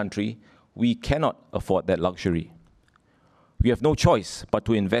small country, we cannot afford that luxury. We have no choice but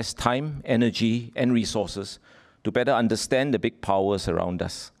to invest time, energy, and resources to better understand the big powers around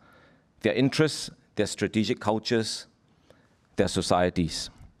us, their interests, their strategic cultures, their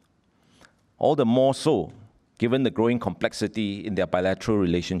societies. All the more so, given the growing complexity in their bilateral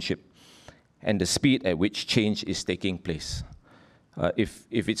relationship and the speed at which change is taking place. If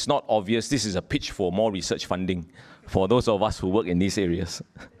it's not obvious, this is a pitch for more research funding for those of us who work in these areas.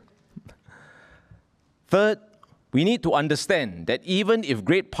 Third, we need to understand that even if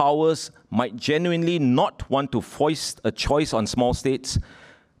great powers might genuinely not want to foist a choice on small states,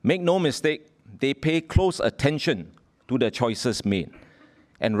 make no mistake, they pay close attention to the choices made.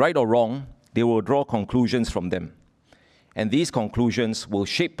 And right or wrong, they will draw conclusions from them. And these conclusions will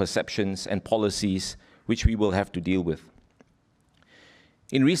shape perceptions and policies which we will have to deal with.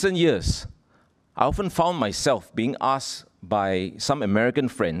 In recent years, I often found myself being asked by some American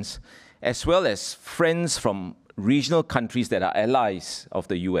friends, as well as friends from regional countries that are allies of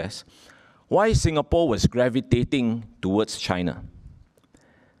the US, why Singapore was gravitating towards China.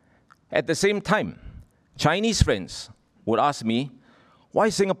 At the same time, Chinese friends would ask me why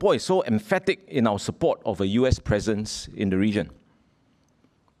Singapore is so emphatic in our support of a US presence in the region.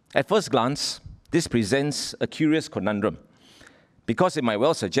 At first glance, this presents a curious conundrum, because it might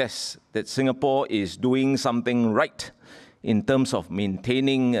well suggest that Singapore is doing something right in terms of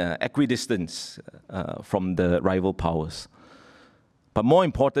maintaining equidistance from the rival powers. But more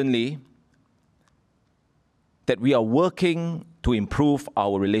importantly, that we are working to improve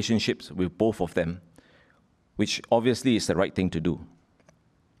our relationships with both of them, which obviously is the right thing to do.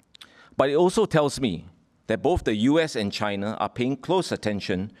 But it also tells me that both the US and China are paying close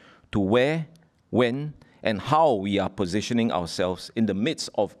attention to where, when, and how we are positioning ourselves in the midst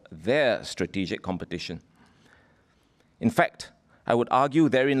of their strategic competition. In fact, I would argue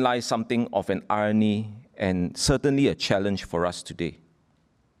therein lies something of an irony and certainly a challenge for us today.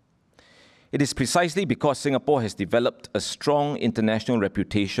 It is precisely because Singapore has developed a strong international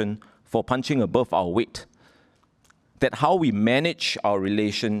reputation for punching above our weight that how we manage our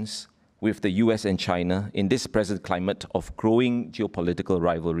relations with the US and China in this present climate of growing geopolitical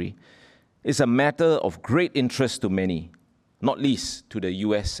rivalry is a matter of great interest to many, not least to the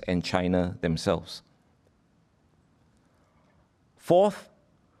US and China themselves. Fourth,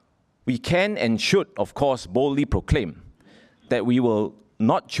 we can and should, of course, boldly proclaim that we will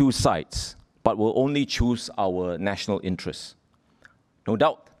not choose sides, but will only choose our national interests. No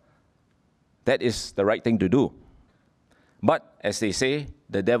doubt, that is the right thing to do. But, as they say,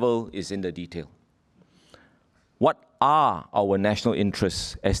 the devil is in the detail. What are our national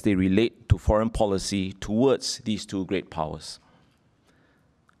interests as they relate to foreign policy towards these two great powers?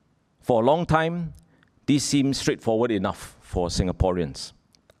 For a long time, these seem straightforward enough for Singaporeans.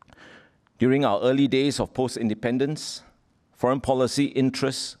 During our early days of post-independence, foreign policy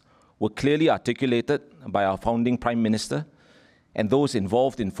interests were clearly articulated by our founding Prime Minister and those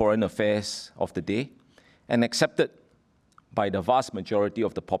involved in foreign affairs of the day, and accepted by the vast majority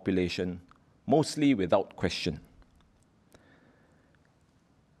of the population, mostly without question.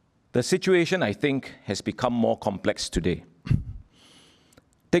 The situation, I think, has become more complex today.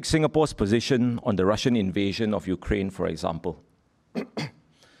 Take Singapore's position on the Russian invasion of Ukraine, for example.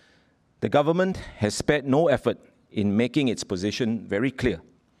 The government has spared no effort in making its position very clear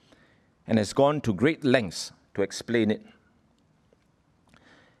and has gone to great lengths to explain it.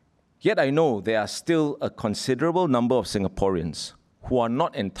 Yet I know there are still a considerable number of Singaporeans who are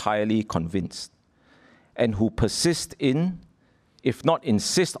not entirely convinced and who persist in, if not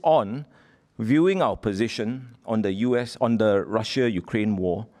insist on, viewing our position on the Russia-Ukraine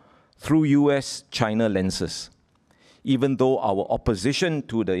war through US-China lenses, even though our opposition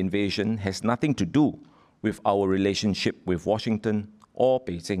to the invasion has nothing to do with our relationship with Washington or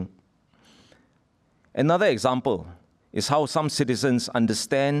Beijing. Another example is how some citizens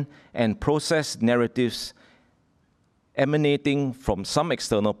understand and process narratives emanating from some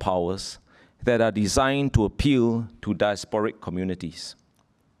external powers that are designed to appeal to diasporic communities.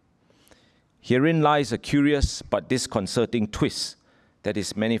 Herein lies a curious but disconcerting twist that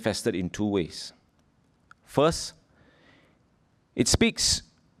is manifested in two ways. First, it speaks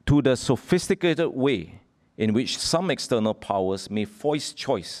to the sophisticated way in which some external powers may voice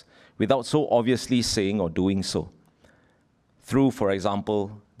choice without so obviously saying or doing so, through, for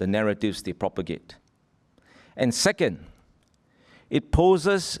example, the narratives they propagate. And second, it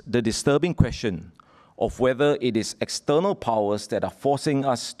poses the disturbing question of whether it is external powers that are forcing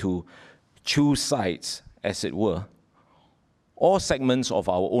us to choose sides, as it were, or segments of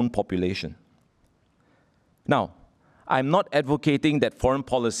our own population. Now, I'm not advocating that foreign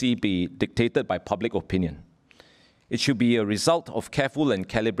policy be dictated by public opinion. It should be a result of careful and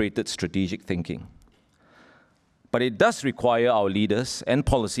calibrated strategic thinking. But it does require our leaders and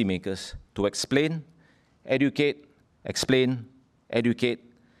policymakers to explain, educate,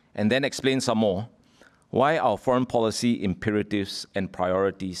 and then explain some more why our foreign policy imperatives and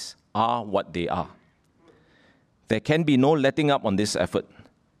priorities are what they are. There can be no letting up on this effort,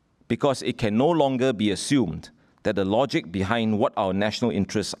 because it can no longer be assumed that the logic behind what our national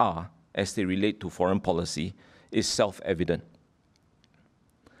interests are as they relate to foreign policy is self-evident.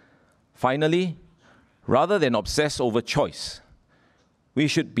 Finally, rather than obsess over choice, we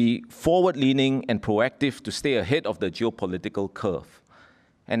should be forward-leaning and proactive to stay ahead of the geopolitical curve.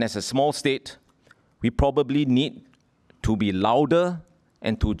 And as a small state, we probably need to be louder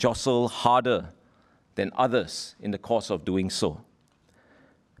and to jostle harder than others in the course of doing so.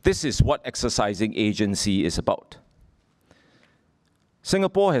 This is what exercising agency is about.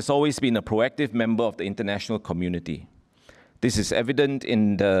 Singapore has always been a proactive member of the international community. This is evident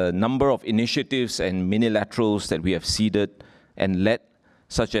in the number of initiatives and minilaterals that we have seeded and led,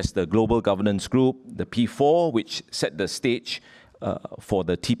 such as the Global Governance Group, the P4, which set the stage for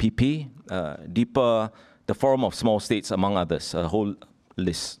the TPP, DIPA, the Forum of Small States, among others, a whole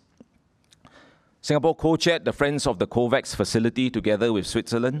list. Singapore co-chaired the Friends of the COVAX facility together with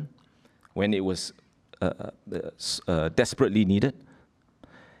Switzerland when it was desperately needed,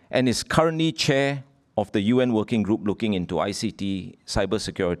 and is currently chair of the UN Working Group looking into ICT,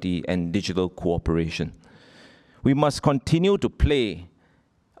 cybersecurity, and digital cooperation. We must continue to play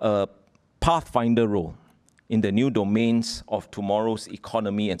a pathfinder role in the new domains of tomorrow's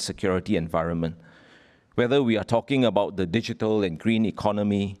economy and security environment, whether we are talking about the digital and green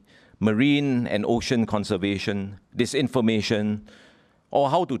economy, marine and ocean conservation, disinformation, or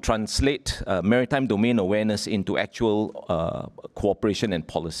how to translate maritime domain awareness into actual cooperation and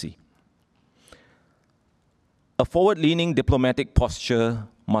policy. A forward-leaning diplomatic posture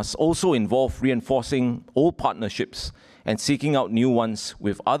must also involve reinforcing old partnerships and seeking out new ones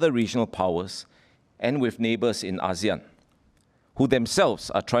with other regional powers and with neighbors in ASEAN, who themselves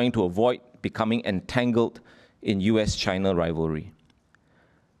are trying to avoid becoming entangled in US-China rivalry.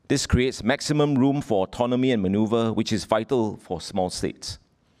 This creates maximum room for autonomy and maneuver, which is vital for small states.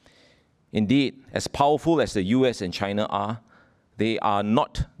 Indeed, as powerful as the US and China are, they are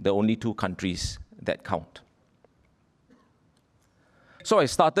not the only two countries that count. So I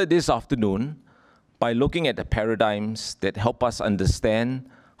started this afternoon by looking at the paradigms that help us understand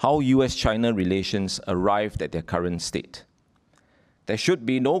how US-China relations arrived at their current state. There should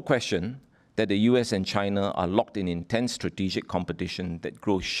be no question that the US and China are locked in intense strategic competition that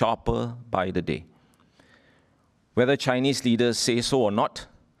grows sharper by the day. Whether Chinese leaders say so or not,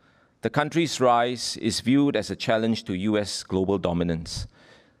 the country's rise is viewed as a challenge to US global dominance.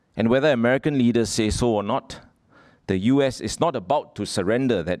 And whether American leaders say so or not, the US is not about to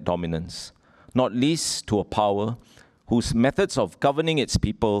surrender that dominance, not least to a power whose methods of governing its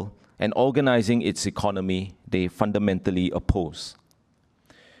people and organizing its economy they fundamentally oppose.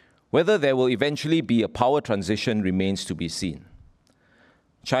 Whether there will eventually be a power transition remains to be seen.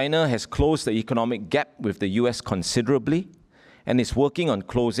 China has closed the economic gap with the US considerably and is working on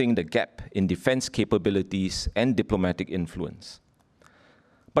closing the gap in defense capabilities and diplomatic influence.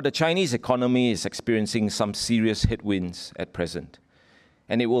 But the Chinese economy is experiencing some serious headwinds at present,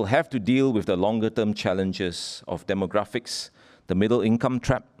 and it will have to deal with the longer-term challenges of demographics, the middle income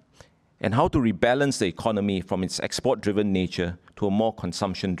trap, and how to rebalance the economy from its export-driven nature to a more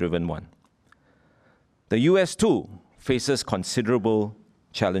consumption-driven one. The US, too, faces considerable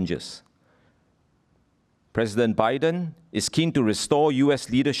challenges. President Biden is keen to restore US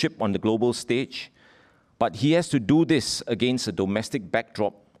leadership on the global stage, but he has to do this against a domestic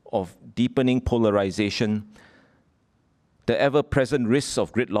backdrop of deepening polarization, the ever-present risks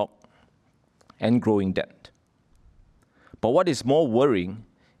of gridlock, and growing debt. But what is more worrying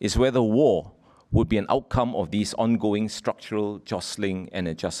is whether war would be an outcome of these ongoing structural jostling and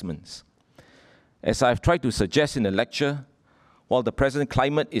adjustments. As I've tried to suggest in the lecture, while the present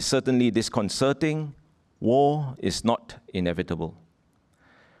climate is certainly disconcerting, war is not inevitable.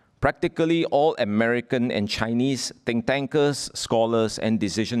 Practically all American and Chinese think tankers, scholars, and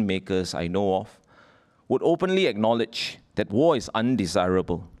decision makers I know of would openly acknowledge that war is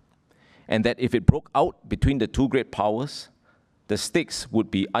undesirable, and that if it broke out between the two great powers, the stakes would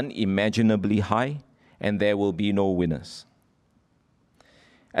be unimaginably high, and there will be no winners.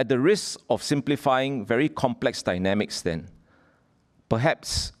 At the risk of simplifying very complex dynamics then,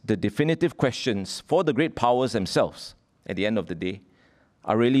 perhaps the definitive questions for the great powers themselves, at the end of the day,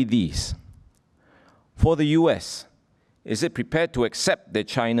 are really these. For the US, is it prepared to accept that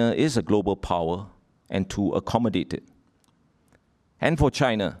China is a global power and to accommodate it? And for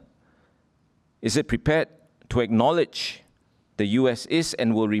China, is it prepared to acknowledge the US is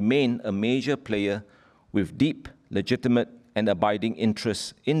and will remain a major player with deep, legitimate, and abiding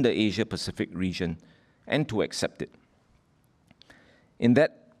interests in the Asia-Pacific region, and to accept it? In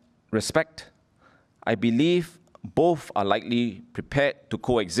that respect, I believe both are likely prepared to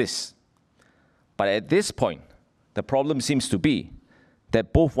coexist. But at this point, the problem seems to be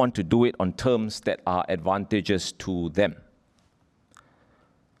that both want to do it on terms that are advantageous to them.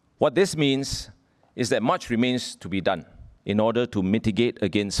 What this means is that much remains to be done in order to mitigate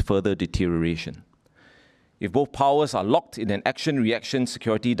against further deterioration. If both powers are locked in an action-reaction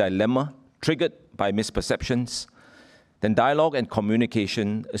security dilemma triggered by misperceptions, then dialogue and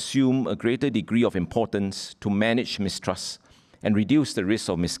communication assume a greater degree of importance to manage mistrust and reduce the risk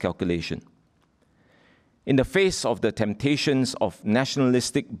of miscalculation. In the face of the temptations of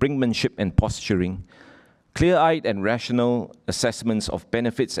nationalistic brinkmanship and posturing, clear-eyed and rational assessments of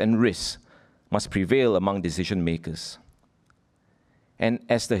benefits and risks must prevail among decision makers. And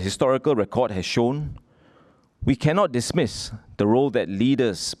as the historical record has shown, we cannot dismiss the role that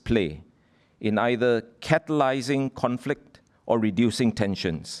leaders play in either catalyzing conflict or reducing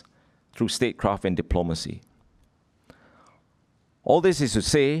tensions through statecraft and diplomacy. All this is to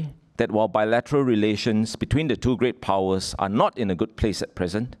say that while bilateral relations between the two great powers are not in a good place at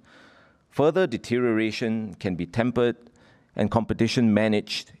present, further deterioration can be tempered and competition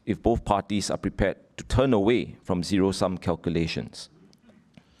managed if both parties are prepared to turn away from zero-sum calculations.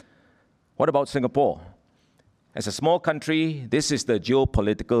 What about Singapore? As a small country, this is the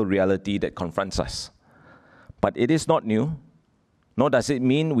geopolitical reality that confronts us. But it is not new, nor does it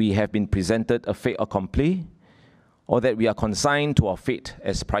mean we have been presented a fait accompli or that we are consigned to our fate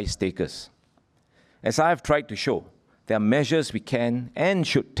as prize takers. As I have tried to show, there are measures we can and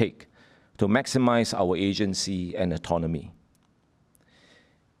should take to maximize our agency and autonomy.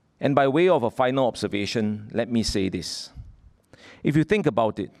 And by way of a final observation, let me say this. If you think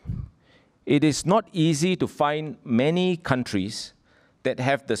about it, it is not easy to find many countries that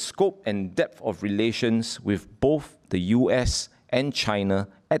have the scope and depth of relations with both the US and China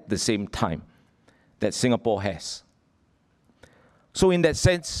at the same time that Singapore has. So in that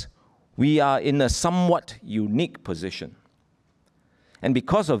sense, we are in a somewhat unique position. And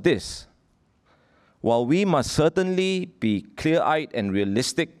because of this, while we must certainly be clear-eyed and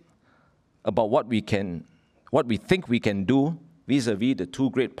realistic about what we think we can do vis-a-vis the two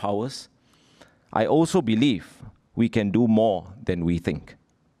great powers, I also believe we can do more than we think.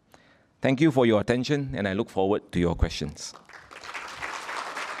 Thank you for your attention, and I look forward to your questions.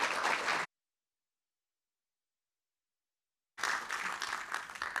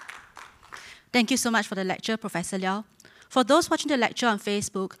 Thank you so much for the lecture, Professor Liow. For those watching the lecture on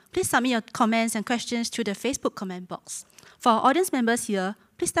Facebook, please submit your comments and questions through the Facebook comment box. For our audience members here,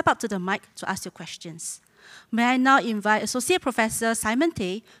 please step up to the mic to ask your questions. May I now invite Associate Professor Simon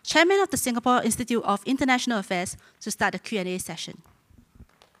Tay, Chairman of the Singapore Institute of International Affairs, to start the Q&A session.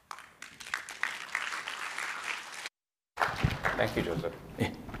 Thank you, Joseph.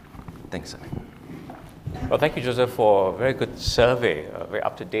 Thanks, Simon. Well, thank you, Joseph, for a very good survey, very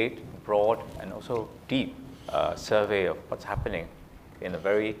up-to-date, broad, and also deep survey of what's happening in a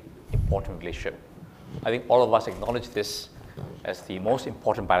very important relationship. I think all of us acknowledge this as the most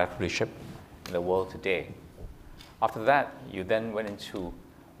important bilateral relationship in the world today. After that, you then went into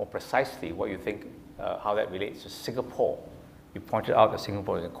more precisely what you think, how that relates to Singapore. You pointed out that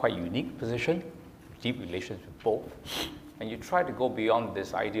Singapore is in a quite unique position, deep relations with both, and you tried to go beyond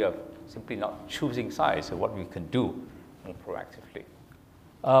this idea of simply not choosing sides and what we can do more proactively.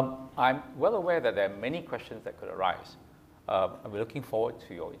 I'm well aware that there are many questions that could arise. We're looking forward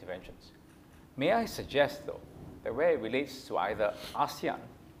to your interventions. May I suggest, though, that where it relates to either ASEAN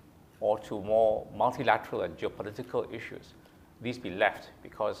or to more multilateral and geopolitical issues, these be left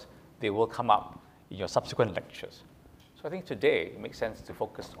because they will come up in your subsequent lectures. So I think today it makes sense to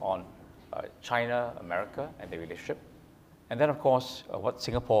focus on China, America, and their relationship. And then, of course, what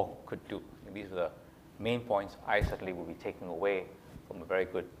Singapore could do. And these are the main points I certainly will be taking away from a very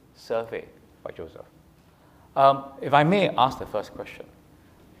good survey by Joseph. If I may ask the first question,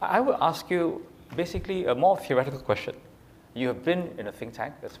 I will ask you basically a more theoretical question. You have been in a think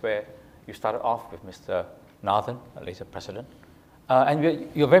tank. That's where you started off with Mr. Nathan, a later president. And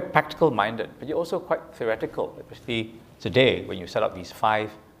you're very practical-minded, but you're also quite theoretical, especially today when you set up these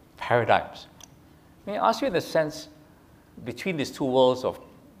 5 paradigms. May I ask you in the sense, between these two worlds of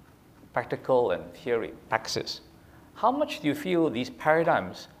practical and theory, praxis, how much do you feel these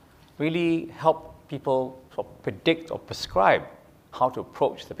paradigms really help people sort of predict or prescribe how to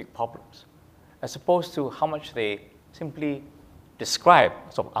approach the big problems, as opposed to how much they simply describe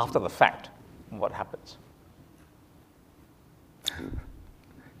sort of after the fact what happens?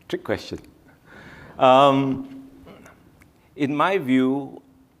 Trick question. In my view,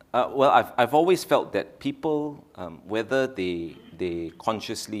 well, I've always felt that people, whether they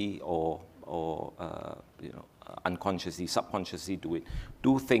consciously or unconsciously, subconsciously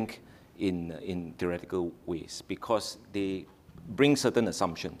do think in theoretical ways because they bring certain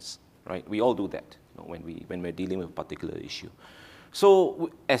assumptions, right? We all do that when we're dealing with a particular issue. So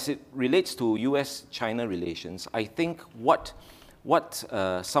as it relates to US-China relations, I think what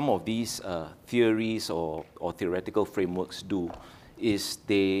some of these theories or theoretical frameworks do is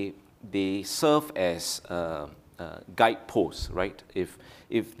they serve as guideposts, right?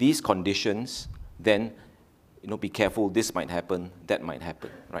 If these conditions, then be careful. This might happen. That might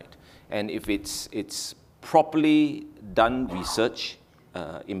happen, right? And if it's properly done research,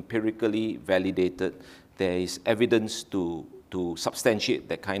 empirically validated, there is evidence to substantiate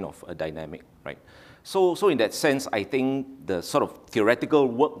that kind of a dynamic, right? So in that sense, I think the sort of theoretical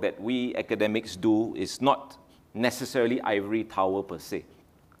work that we academics do is not necessarily ivory tower per se.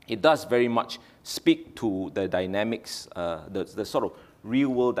 It does very much speak to the dynamics, the sort of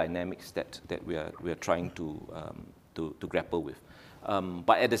real-world dynamics that we are trying to grapple with.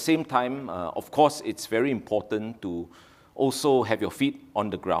 But at the same time, of course, it's very important to also have your feet on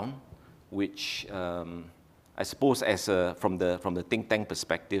the ground, which I suppose from the think tank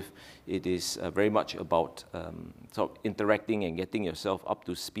perspective, it is very much about sort of interacting and getting yourself up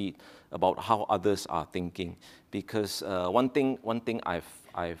to speed about how others are thinking. Because one thing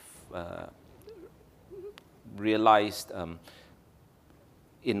I've realized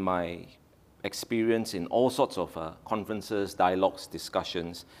in my experience in all sorts of conferences, dialogues,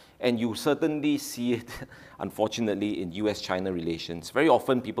 discussions, and you certainly see it, unfortunately, in US-China relations. Very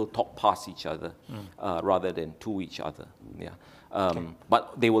often people talk past each other rather than to each other. Yeah.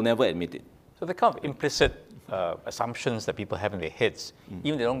 But they will never admit it. So the kind of implicit assumptions that people have in their heads,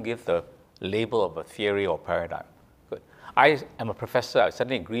 even they don't give the label of a theory or paradigm. Good. I am a professor, I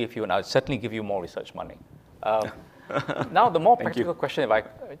certainly agree with you, and I would certainly give you more research money. Now, the more practical question, if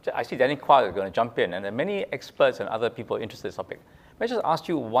I see Danny Kwok is going to jump in, and there are many experts and other people interested in this topic. May I just ask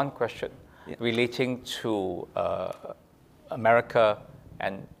you one question relating to America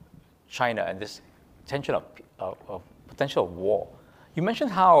and China and this tension of potential war. You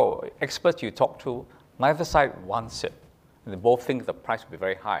mentioned how experts you talk to, neither side wants it, and they both think the price will be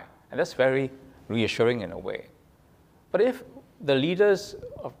very high, and that's very reassuring in a way. But if the leaders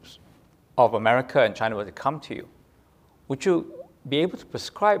of America and China were to come to you, would you be able to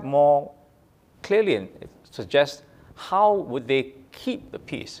prescribe more clearly and suggest how would they keep the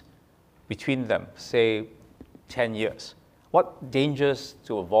peace between them, say, 10 years? What dangers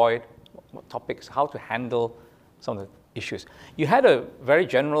to avoid, what topics, how to handle some of the issues? You had a very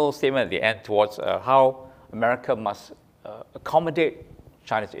general statement at the end towards how America must accommodate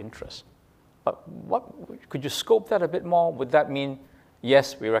China's interests. But could you scope that a bit more? Would that mean,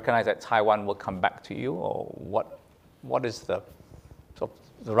 yes, we recognize that Taiwan will come back to you, or what is the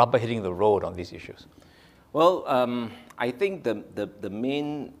rubber hitting the road on these issues? Well, I think the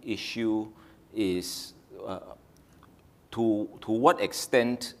main issue is to what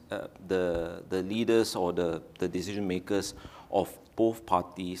extent the leaders or the decision makers of both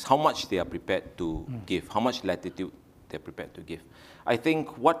parties, how much they are prepared to give, how much latitude they're prepared to give. I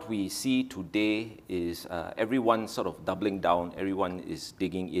think what we see today is everyone sort of doubling down, everyone is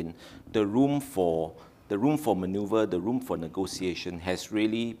digging in. The room for maneuver, the room for negotiation has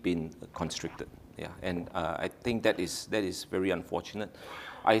really been constricted. Yeah, and I think that is very unfortunate.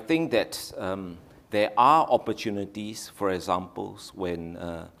 I think that there are opportunities, for example, when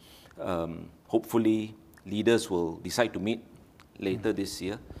hopefully leaders will decide to meet later this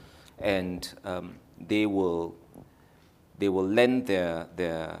year, and they will lend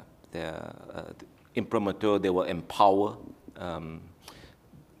their imprimatur, they will empower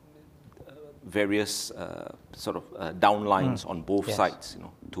various sort of downlines on both sides,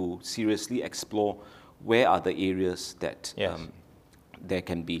 to seriously explore where are the areas that there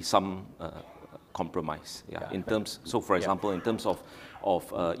can be some compromise. In terms, so for example, in terms of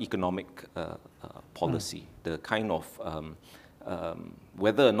economic policy, the kind of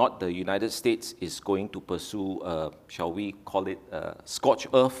whether or not the United States is going to pursue, shall we call it, scorched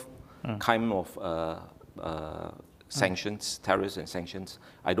earth kind of sanctions, tariffs and sanctions.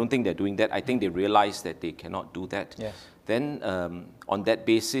 I don't think they're doing that. I think they realize that they cannot do that. Yes. Then on that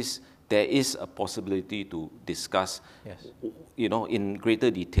basis, there is a possibility to discuss, in greater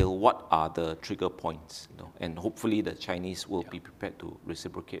detail, what are the trigger points, and hopefully the Chinese will be prepared to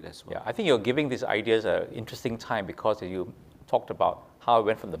reciprocate as well. Yeah, I think you're giving these ideas an interesting time because you talked about how it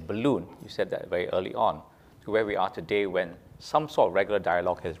went from the balloon, you said that very early on, to where we are today when some sort of regular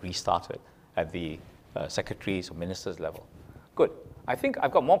dialogue has restarted at the secretaries or ministers level. Good. I think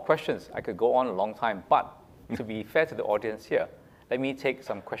I've got more questions. I could go on a long time, but to be fair to the audience here, let me take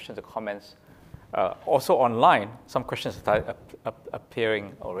some questions or comments. Also online, some questions started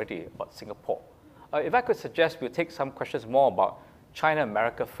appearing already about Singapore. If I could suggest we'll take some questions more about China,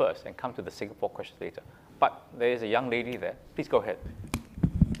 America first and come to the Singapore questions later. But there is a young lady there. Please go ahead.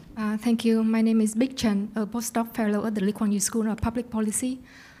 Thank you. My name is Big Chen, a postdoc fellow at the Lee Kuan Yew School of Public Policy.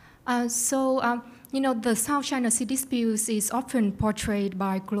 The South China Sea dispute is often portrayed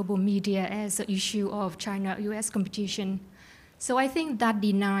by global media as an issue of China-US competition. So I think that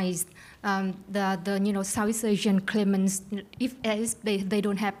denies the Southeast Asian claimants if they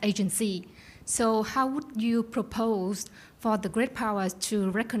don't have agency. So how would you propose for the great powers to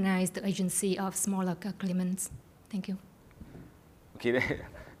recognize the agency of smaller claimants? Thank you. Okay,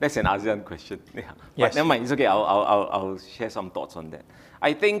 that's an ASEAN question. Yeah. Yes. But never mind, it's okay. I'll share some thoughts on that.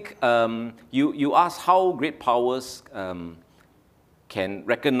 I think you asked how great powers can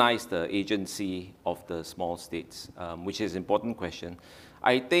recognize the agency of the small states, which is an important question.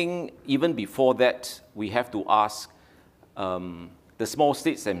 I think even before that, we have to ask the small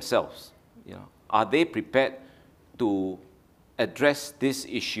states themselves. Are they prepared to address this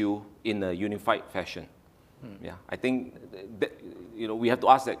issue in a unified fashion? Yeah, I think that, we have to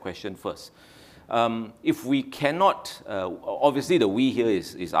ask that question first. If we cannot, obviously the we here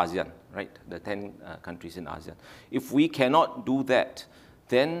is ASEAN, right? The 10 countries in ASEAN. If we cannot do that,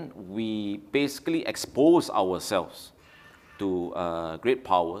 then we basically expose ourselves to great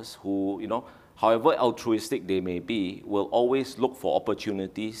powers who, however altruistic they may be, will always look for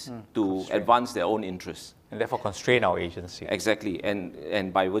opportunities to advance their own interests. And therefore constrain our agency. Exactly,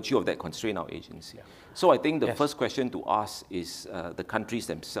 and by virtue of that, constrain our agency. Yeah. So I think the first question to ask is the countries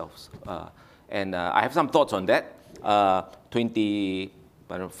themselves. And I have some thoughts on that.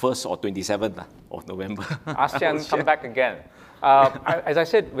 21st or 27th of November. ASEAN, come back again. As I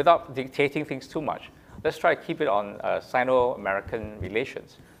said, without dictating things too much, let's try to keep it on Sino-American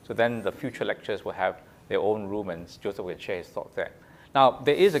relations. So then the future lectures will have their own room and Joseph will share his thoughts there. Now,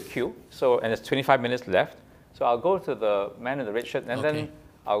 there is a queue, and there's 25 minutes left. So I'll go to the man in the red shirt, and then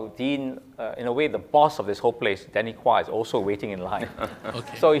our dean, in a way, the boss of this whole place, Danny Kwa, is also waiting in line.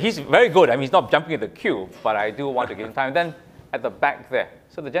 So he's very good. I mean, he's not jumping in the queue, but I do want to give him time. Then at the back there.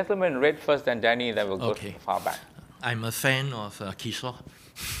 So the gentleman in red first, then Danny, then we'll go far back. I'm a fan of Kishore.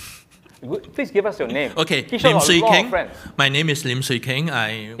 Please give us your name. Okay, Kishore, Lim Sui King. friends. My name is Lim Sui King.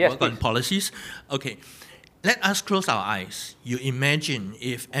 I Yes, work on policies. Okay, let us close our eyes. You imagine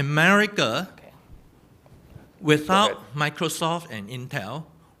if America, without Microsoft and Intel,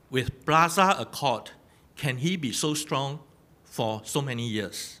 with Plaza Accord, can he be so strong for so many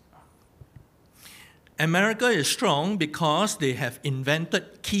years? America is strong because they have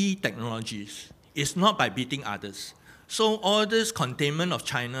invented key technologies. It's not by beating others. So all this containment of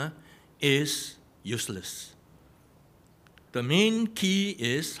China is useless. The main key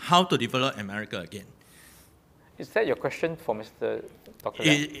is how to develop America again. Is that your question for Mr. Dr.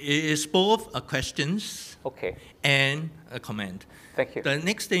 It is both a question and a comment. Thank you. The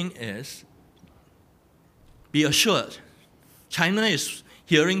next thing is, be assured, China is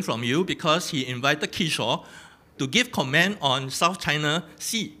hearing from you because he invited Kishore to give comment on South China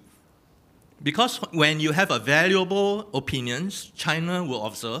Sea. Because when you have a valuable opinions, China will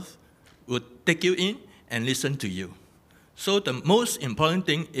observe, will take you in and listen to you. So the most important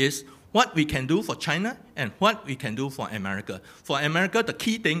thing is what we can do for China and what we can do for America. For America, the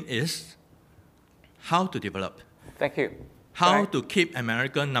key thing is how to develop. Thank you. How to keep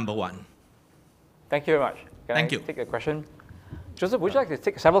America number one. Thank you very much. Can I take a question? Joseph, would you like to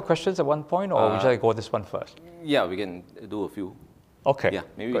take several questions at one point, or would you like to go with this one first? Yeah, we can do a few. Okay. Yeah,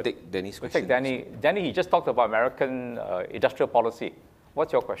 maybe we take Danny's question. Take Danny. Danny, he just talked about American industrial policy.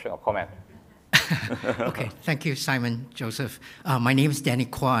 What's your question or comment? Okay, thank you, Simon, Joseph. My name is Danny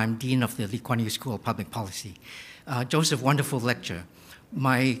Kwa. I'm Dean of the Lee Kuan Yew School of Public Policy. Joseph, wonderful lecture.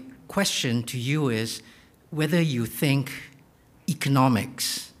 My question to you is whether you think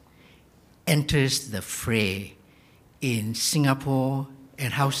economics enters the fray in Singapore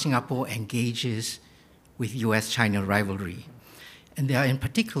and how Singapore engages with US-China rivalry. And there are in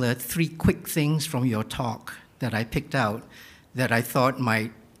particular 3 quick things from your talk that I picked out that I thought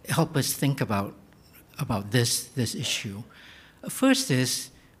might help us think about this issue. First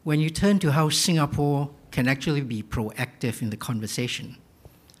is when you turn to how Singapore can actually be proactive in the conversation.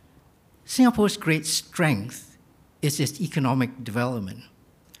 Singapore's great strength is its economic development.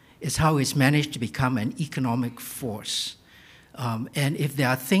 It's how it's managed to become an economic force. And if there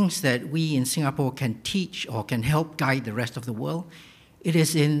are things that we in Singapore can teach or can help guide the rest of the world, it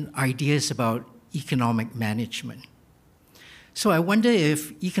is in ideas about economic management. So I wonder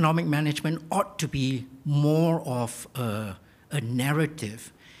if economic management ought to be more of a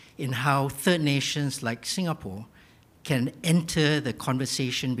narrative in how third nations like Singapore can enter the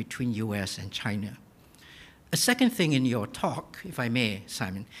conversation between US and China. A second thing in your talk, if I may,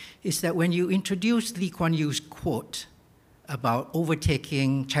 Simon, is that when you introduced Lee Kuan Yew's quote about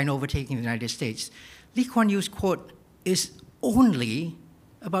China overtaking the United States, Lee Kuan Yew's quote is only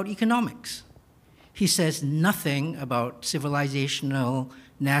about economics. He says nothing about civilizational,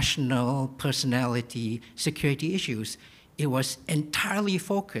 national, personality, security issues. It was entirely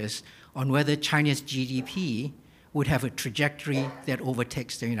focused on whether China's GDP would have a trajectory that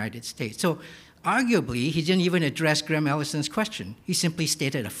overtakes the United States. So arguably, he didn't even address Graham Allison's question. He simply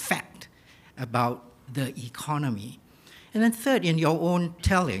stated a fact about the economy. And then third, in your own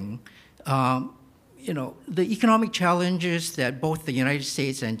telling, the economic challenges that both the United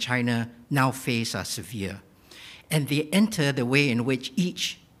States and China now face are severe. And they enter the way in which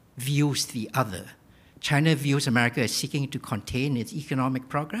each views the other. China views America as seeking to contain its economic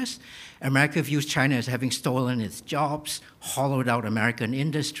progress. America views China as having stolen its jobs, hollowed out American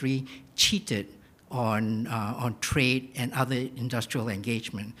industry, cheated on trade and other industrial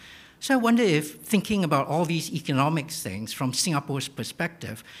engagement. So I wonder if, thinking about all these economics things from Singapore's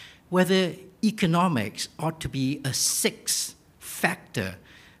perspective, whether economics ought to be a sixth factor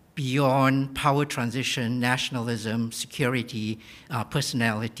beyond power transition, nationalism, security,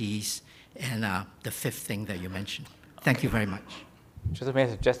 personalities, and the fifth thing that you mentioned. Thank you very much. Joseph, may I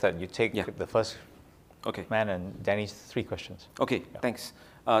suggest that you take the first man and Danny's 3 questions. Okay, thanks.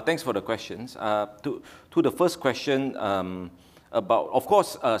 Thanks for the questions. To the first question about, of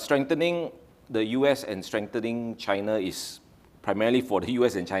course, strengthening the US and strengthening China is primarily for the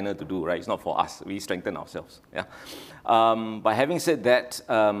US and China to do, right? It's not for us. We strengthen ourselves. Yeah. But having said that,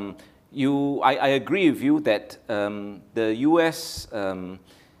 I agree with you that the US,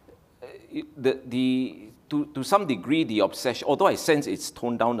 to some degree, the obsession, although I sense it's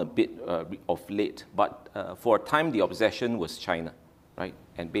toned down a bit of late, but for a time the obsession was China, right?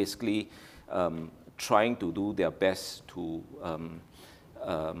 And basically trying to do their best to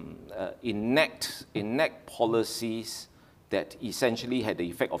enact policies that essentially had the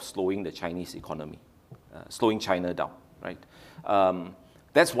effect of slowing the Chinese economy, slowing China down, right?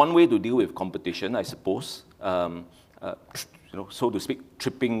 That's one way to deal with competition, I suppose. So to speak,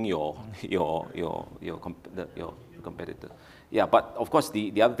 tripping your competitor. Yeah, but of course,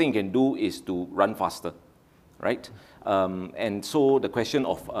 the other thing you can do is to run faster, right? And so the question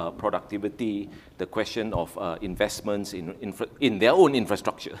of productivity, the question of investments in their own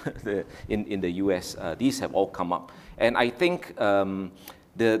infrastructure in the US, these have all come up. And I think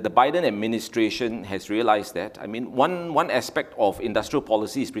the Biden administration has realized that. I mean, one aspect of industrial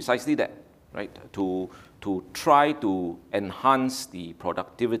policy is precisely that, right? To try to enhance the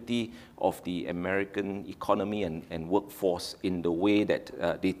productivity of the American economy and workforce in the way that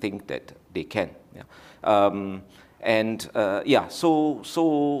they think that they can. Yeah. So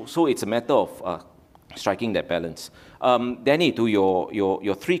it's a matter of striking that balance. Danny, to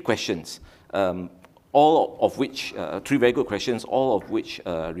your 3 questions, all of which, 3 very good questions, all of which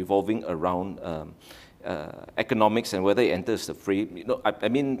revolving around economics and whether it enters the fray. I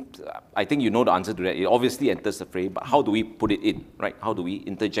mean, I think you know the answer to that. It obviously enters the fray, but how do we put it in, right? How do we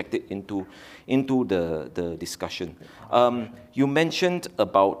interject it into the discussion? You mentioned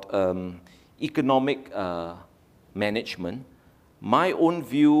about economic management. My own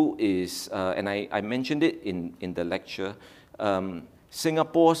view is, and I mentioned it in the lecture,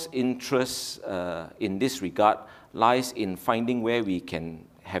 Singapore's interest in this regard lies in finding where we can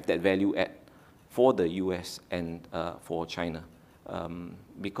have that value add for the US and for China.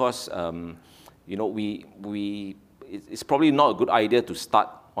 Because, it's probably not a good idea to start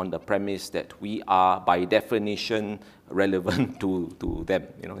on the premise that we are, by definition, relevant to them.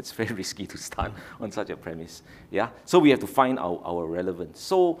 It's very risky to start on such a premise. Yeah. So we have to find our relevance.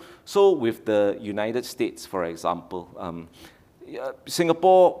 So with the United States, for example,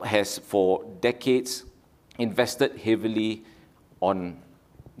 Singapore has for decades invested heavily on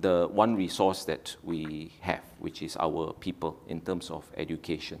the one resource that we have, which is our people in terms of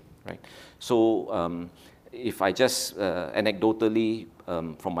education, right? So if I just anecdotally,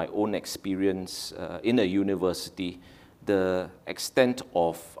 from my own experience in a university, the extent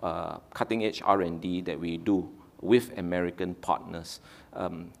of cutting-edge R&D that we do with American partners,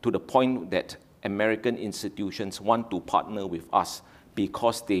 to the point that American institutions want to partner with us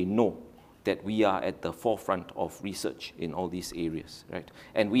because they know that we are at the forefront of research in all these areas, right?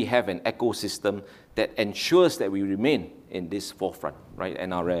 And we have an ecosystem that ensures that we remain in this forefront, right?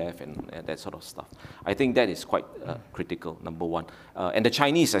 NRF and that sort of stuff. I think that is quite critical, number one. And the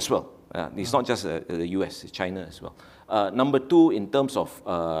Chinese as well. It's not just the US, it's China as well. Number 2, in terms of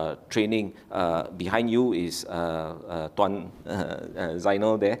training, behind you is Tuan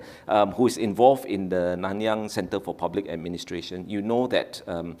Zainal there, who is involved in the Nanyang Center for Public Administration. You know that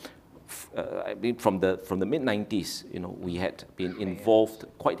I mean, from the mid-90s, we had been involved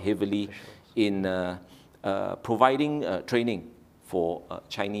quite heavily in providing training for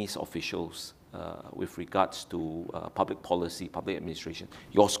Chinese officials with regards to public policy, public administration.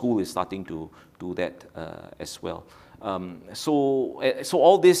 Your school is starting to do that as well. So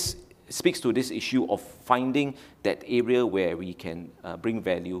all this speaks to this issue of finding that area where we can bring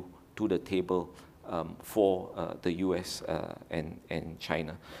value to the table for the US and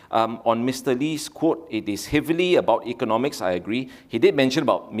China. On Mr. Lee's quote, it is heavily about economics, I agree. He did mention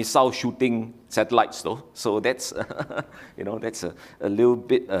about missile shooting satellites though, so that's, that's a little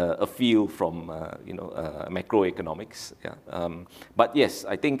bit afield from, macroeconomics. Yeah. But yes,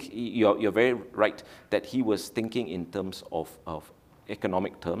 I think you're very right that he was thinking in terms of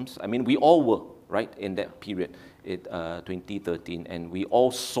economic terms. I mean, we all were, right, in that period, 2013, and we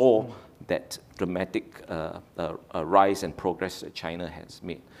all saw that dramatic rise and progress that China has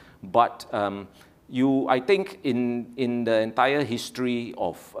made. But I think in the entire history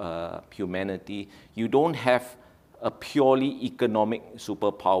of humanity, you don't have a purely economic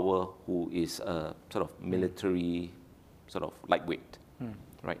superpower who is sort of military, sort of lightweight,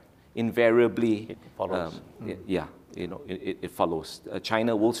 right? Invariably, it follows. it follows.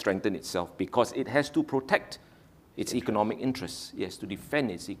 China will strengthen itself because it has to protect its economic interests. Yes, to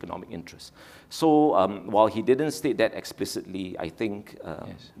defend its economic interests. So while he didn't state that explicitly, I think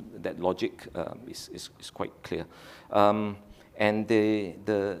that logic is quite clear. And the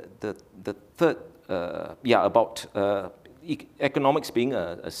third, about economics being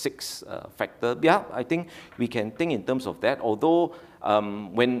a sixth factor. Yeah, I think we can think in terms of that. Although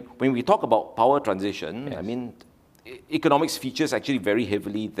when we talk about power transition, I mean, economics features actually very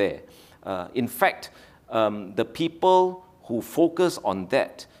heavily there. In fact, the people who focus on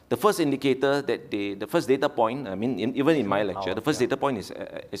that, the first indicator that the first data point, I mean, even in my lecture, the first data point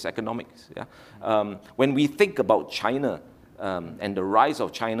is economics. Yeah? When we think about China and the rise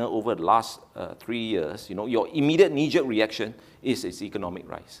of China over the last 3 years, your immediate knee-jerk reaction is its economic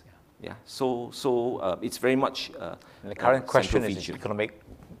rise. Yeah. So it's very much the current question is economic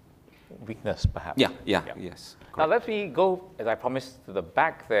weakness, perhaps. Yes. Correct. Now let me go, as I promised, to the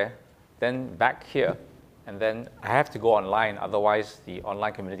back there, then back here, and then I have to go online, otherwise the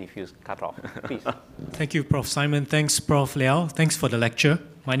online community feels cut off. Please. Thank you, Prof. Simon. Thanks, Prof. Liow. Thanks for the lecture.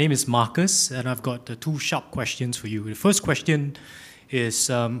 My name is Marcus, and I've got two sharp questions for you. The first question is,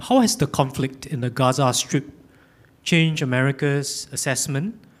 how has the conflict in the Gaza Strip changed America's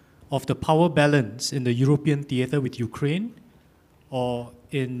assessment of the power balance in the European theater with Ukraine, or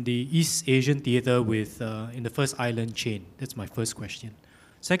in the East Asian theater with in the first island chain? That's my first question.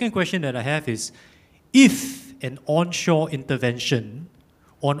 Second question that I have is, if an onshore intervention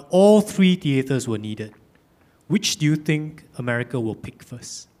on all three theaters were needed, which do you think America will pick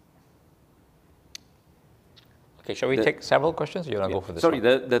first? Okay, shall we take several questions, or you want to go for this Sorry,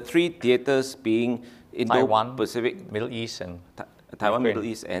 one? the three theaters being Indo-Pacific, Middle East, and Taiwan, Ukraine. Middle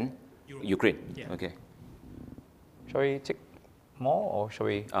East, and Ukraine. Yeah. Okay. Shall we take more, or shall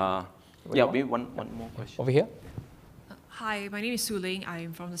we? Maybe one more question. Over here. Hi, my name is Su Ling.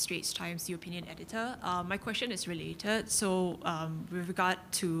 I'm from the Straits Times, the opinion editor. My question is related. So with regard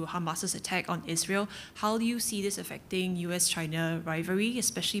to Hamas's attack on Israel, how do you see this affecting US-China rivalry,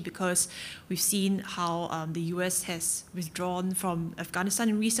 especially because we've seen how the US has withdrawn from Afghanistan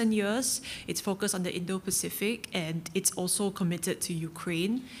in recent years. It's focused on the Indo-Pacific, and it's also committed to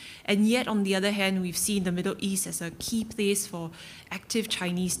Ukraine. And yet, on the other hand, we've seen the Middle East as a key place for active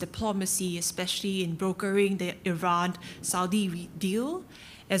Chinese diplomacy, especially in brokering the Iran-Saudi deal,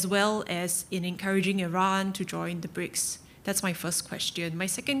 as well as in encouraging Iran to join the BRICS. That's my first question. My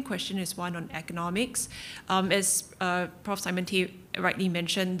second question is one on economics. As Prof. Simon Tay rightly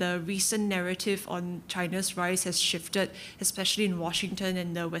mentioned, the recent narrative on China's rise has shifted, especially in Washington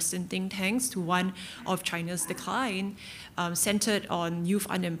and the Western think tanks, to one of China's decline, centered on youth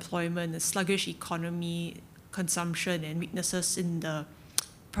unemployment, a sluggish economy, consumption, and weaknesses in the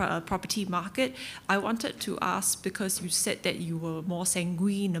property market. I wanted to ask, because you said that you were more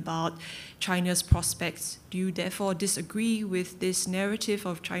sanguine about China's prospects, do you therefore disagree with this narrative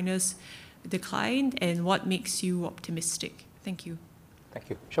of China's decline, and what makes you optimistic? Thank you. Thank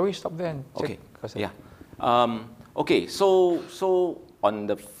you. Shall we stop there and Okay. take Okay. So on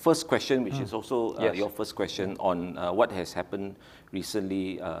the first question, which is also your first question on what has happened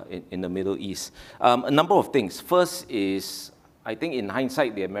recently in the Middle East, a number of things. First is, I think in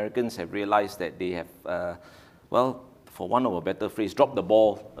hindsight, the Americans have realized that they have, for want of a better phrase, dropped the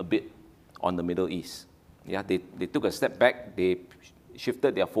ball a bit on the Middle East. Yeah, they took a step back. They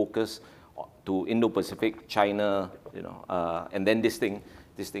shifted their focus to Indo-Pacific, China, and then this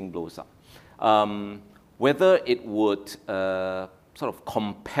thing blows up. Whether it would sort of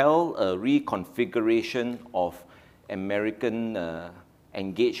compel a reconfiguration of American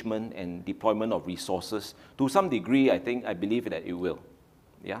engagement and deployment of resources, to some degree, I believe that it will.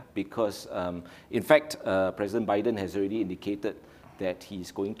 Yeah, because in fact, President Biden has already indicated that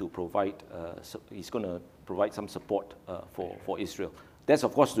he's going to provide some support for Israel. That's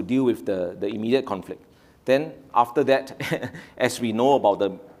of course to deal with the immediate conflict. Then after that, as we know about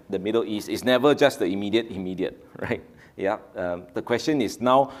the Middle East, it's never just the immediate, right? Yeah. The question is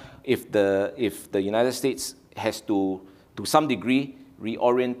now, if the United States has to some degree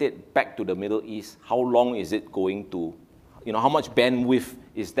reorientate back to the Middle East, how long is it going to, how much bandwidth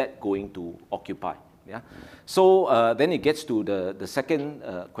is that going to occupy? Yeah. So then it gets to the second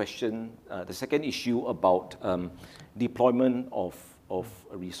question, the second issue about deployment of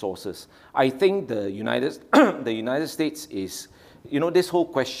resources. I think the United States is, this whole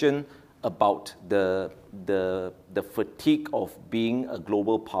question about the fatigue of being a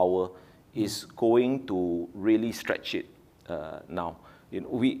global power is going to really stretch it now.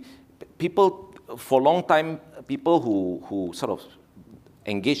 For a long time, people who sort of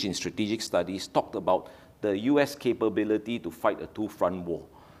engaged in strategic studies talked about the US capability to fight a two-front war.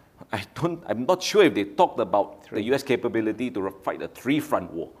 I'm not sure if they talked about the US capability to fight a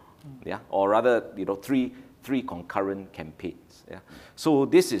three-front war, yeah, or rather, three concurrent campaigns. Yeah. So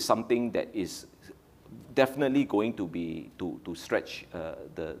this is something that is definitely going to be to stretch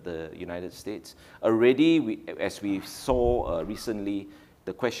the United States. Already, as we saw recently,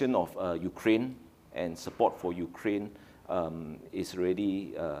 the question of Ukraine and support for Ukraine is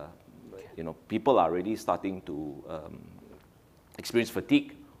already, people are already starting to experience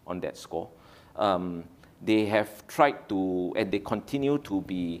fatigue on that score. They have tried to, and they continue to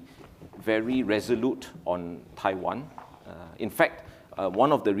be very resolute on Taiwan. In fact,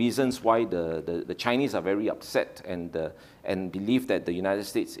 one of the reasons why the Chinese are very upset and believe that the United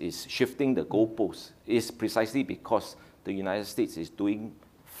States is shifting the goalposts is precisely because the United States is doing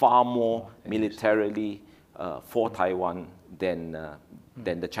far more militarily for Taiwan than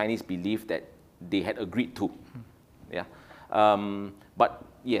the Chinese believe that they had agreed to. Yeah. But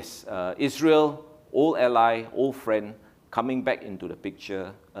yes, Israel, old ally, old friend, coming back into the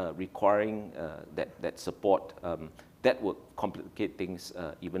picture, requiring that support, that would complicate things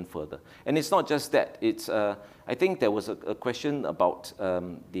even further. And it's not just that. It's I think there was a question about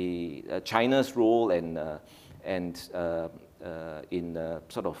the China's role and in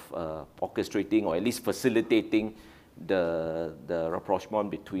sort of orchestrating or at least facilitating the rapprochement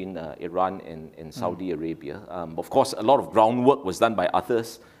between Iran and Saudi Arabia. Of course, a lot of groundwork was done by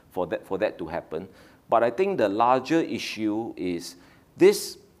others for that to happen. But I think the larger issue is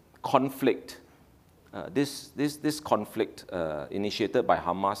this conflict. This conflict initiated by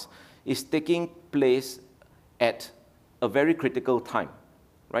Hamas is taking place at a very critical time,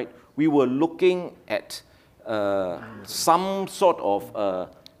 right? We were looking at some sort of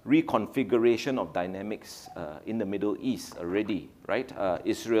reconfiguration of dynamics in the Middle East already, right?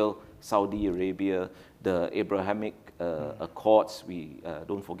 Israel, Saudi Arabia, the Abrahamic Accords, we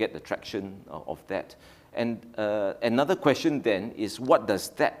don't forget the traction of that. And another question then is, what does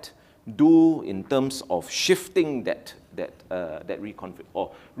that do in terms of shifting that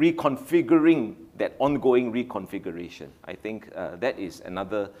reconfiguring that ongoing reconfiguration? I think that is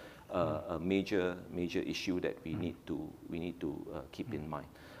another major issue that we need to keep in mind.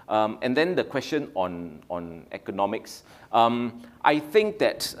 And then the question on economics. I think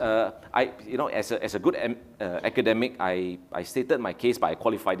that as a good academic, I stated my case, but I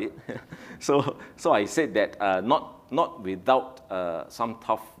qualified it. so I said that not without some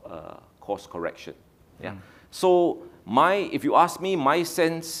tough course correction. Yeah. So if you ask me, my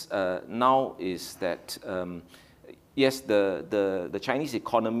sense now is that yes, the Chinese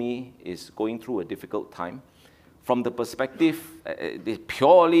economy is going through a difficult time. From the perspective,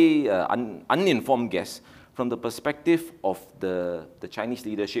 purely uninformed guess, from the perspective of the Chinese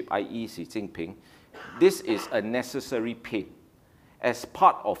leadership, i.e. Xi Jinping, this is a necessary pain as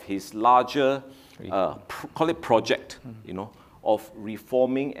part of his larger, call it project, of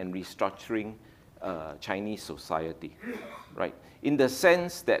reforming and restructuring Chinese society, right? In the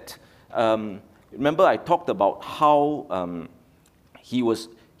sense that, remember I talked about how he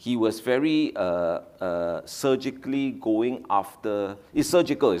was very surgically going after, it's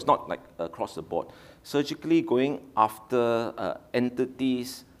surgical, it's not like across the board, surgically going after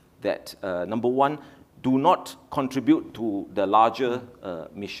entities that, number one, do not contribute to the larger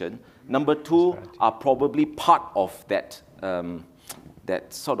mission. Number two, are probably part of that,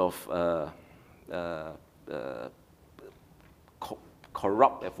 that sort of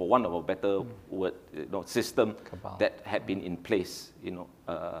corrupt, for want of a better word, system that had been in place, in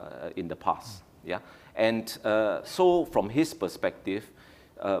the past. Yeah, and so from his perspective,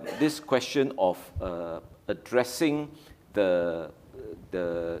 this question of addressing the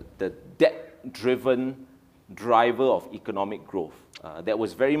debt-driven driver of economic growth that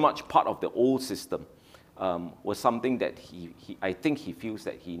was very much part of the old system was something that I think he feels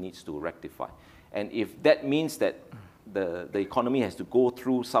that he needs to rectify. And if that means that the economy has to go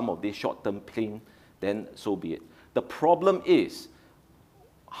through some of this short-term pain, then so be it. The problem is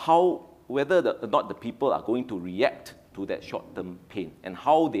whether or not the people are going to react to that short-term pain and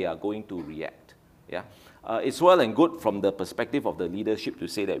how they are going to react. Yeah? It's well and good from the perspective of the leadership to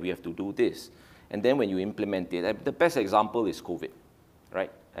say that we have to do this. And then when you implement it, the best example is COVID,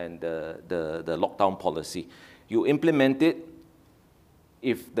 right? And the lockdown policy. You implement it,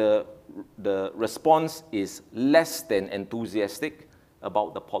 if the response is less than enthusiastic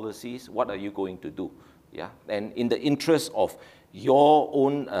about the policies, what are you going to do? Yeah? And in the interest of your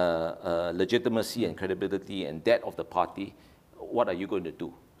own legitimacy and credibility and that of the party, what are you going to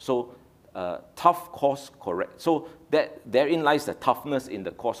do? So tough course correct. So therein lies the toughness in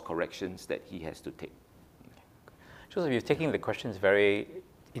the course corrections that he has to take. Joseph, you're taking the questions very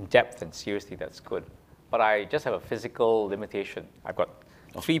in depth and seriously. That's good. But I just have a physical limitation. I've got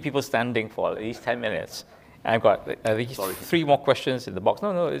 3 people standing for at least 10 minutes. And I've got at least 3 more questions in the box.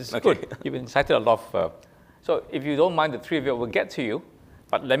 No, it's good. You've incited a lot of... so if you don't mind, the 3 of you, we'll get to you.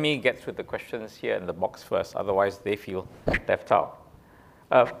 But let me get through the questions here in the box first. Otherwise, they feel left out.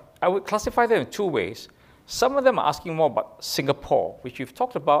 I would classify them in 2 ways. Some of them are asking more about Singapore, which you've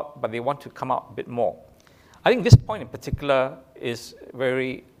talked about, but they want to come out a bit more. I think this point in particular is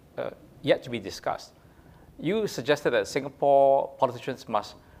very yet to be discussed. You suggested that Singapore politicians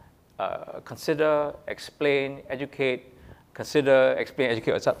must consider, explain, educate, consider, explain,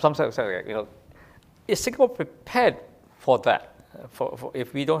 educate, something like that. You know, is Singapore prepared for that? For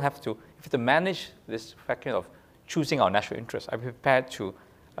if we don't have to, if to manage this question of choosing our national interests, are we prepared to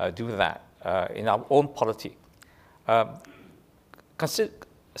do that in our own polity?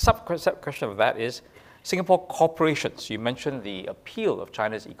 Sub-question of that is Singapore corporations. You mentioned the appeal of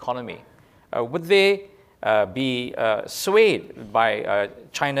China's economy. Would they be swayed by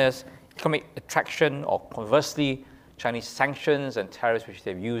China's economic attraction, or conversely, Chinese sanctions and tariffs which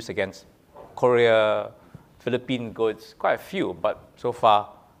they've used against Korea, Philippine goods, quite a few, but so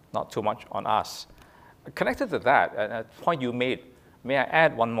far not too much on us. Connected to that, and a point you made, may I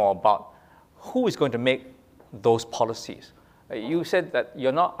add one more about who is going to make those policies? You said that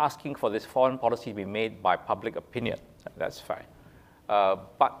you're not asking for this foreign policy to be made by public opinion. That's fine.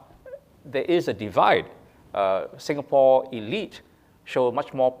 But there is a divide. Singapore elite show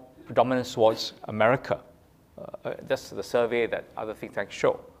much more predominance towards America. That's the survey that other think tanks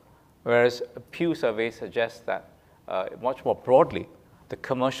show. Whereas a Pew survey suggests that much more broadly, the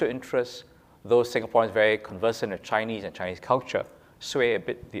commercial interests, those Singaporeans very conversant with Chinese and Chinese culture, sway a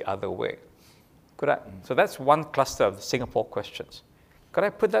bit the other way. So that's one cluster of the Singapore questions. Could I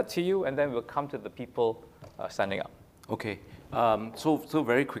put that to you, and then we'll come to the people standing up? Okay. So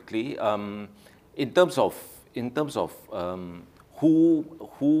very quickly, in terms of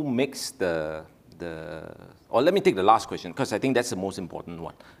who makes or let me take the last question, because I think that's the most important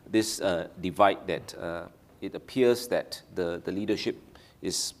one. This divide that it appears that the leadership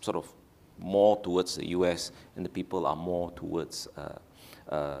is sort of more towards the US and the people are more towards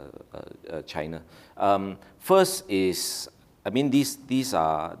China. First is, I mean, these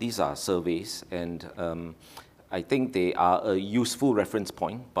are surveys, and I think they are a useful reference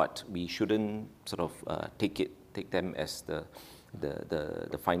point, but we shouldn't sort of take them as the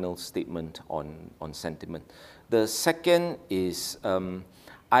final statement on sentiment. The second is so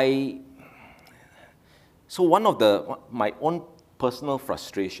one of my own personal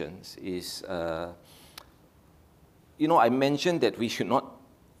frustrations is I mentioned that we should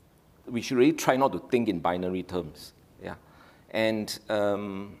really try not to think in binary terms, yeah, and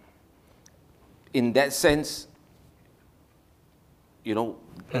in that sense,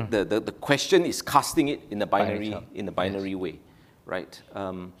 the question is casting it in a binary way, right?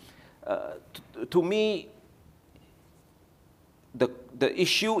 To me, the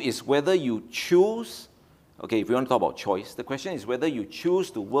issue is whether you choose. Okay, if we want to talk about choice, the question is whether you choose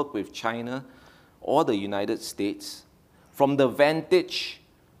to work with China or the United States from the vantage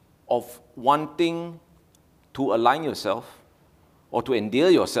of wanting to align yourself or to endear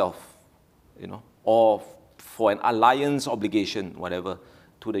yourself, or for an alliance obligation, whatever,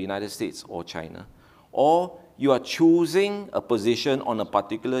 to the United States or China, or you are choosing a position on a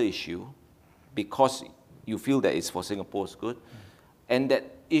particular issue because you feel that it's for Singapore's good, and that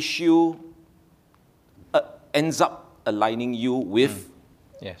issue ends up aligning you with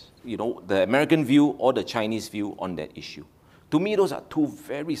the American view or the Chinese view on that issue. To me, those are two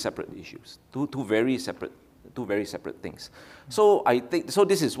very separate issues, two very separate things. So I think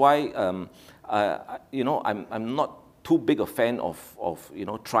this is why I'm not too big a fan of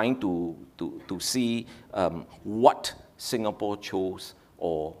trying to see what Singapore chose,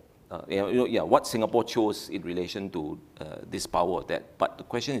 or what Singapore chose in relation to this power or that. But the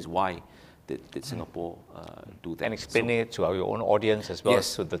question is, why did Singapore do that? And explain it to our own audience as well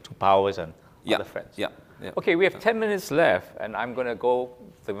as to the two powers and other friends. Yeah. Okay, we have 10 minutes left, and I'm going to go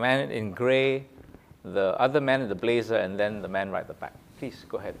the man in grey, the other man in the blazer, and then the man right at the back. Please,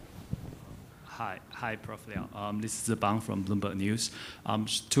 go ahead. Hi, Prof. Liow. This is Bang from Bloomberg News.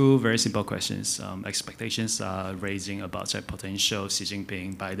 Two very simple questions. Expectations are raising about the potential Xi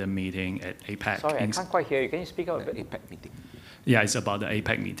Jinping-Biden meeting at APEC. Sorry, I can't quite hear you. Can you speak up a bit? APEC meeting. Yeah, it's about the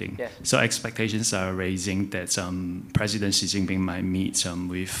APEC meeting. Yes. So expectations are raising that President Xi Jinping might meet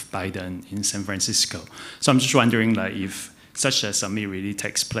with Biden in San Francisco. So I'm just wondering, if such a summit really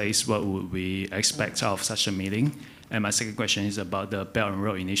takes place, what would we expect out of such a meeting? And my second question is about the Belt and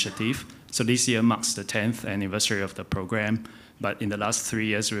Road Initiative. So this year marks the 10th anniversary of the program, but in the last 3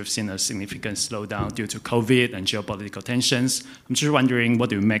 years, we've seen a significant slowdown due to COVID and geopolitical tensions. I'm just wondering, what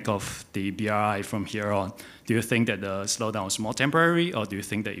do you make of the BRI from here on? Do you think that the slowdown was more temporary, or do you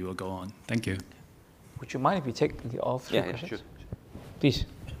think that it will go on? Thank you. Would you mind if we take all three questions? Sure. Please.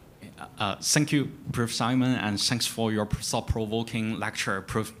 Thank you, Prof. Simon, and thanks for your thought-provoking lecture,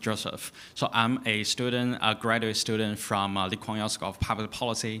 Prof. Joseph. So I'm a student, a graduate student from Liow School of Public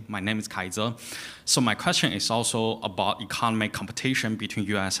Policy. My name is Kaiser. So my question is also about economic competition between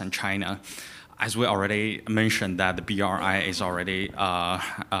US and China. As we already mentioned that the BRI is already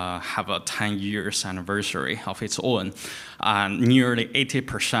have a 10 years anniversary of its own. Nearly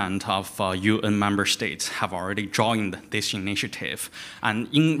 80% of UN member states have already joined this initiative. And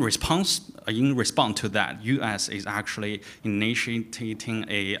in response to that, US is actually initiating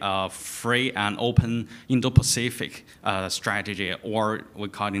a free and open Indo-Pacific strategy, or we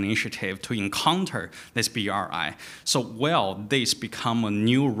call it initiative, to encounter this BRI. So will this become a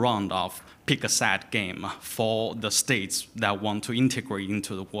new round of pick a side game for the states that want to integrate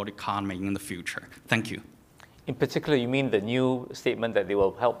into the world economy in the future? Thank you. In particular, you mean the new statement that they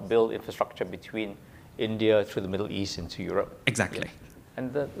will help build infrastructure between India through the Middle East into Europe? Exactly. Yeah.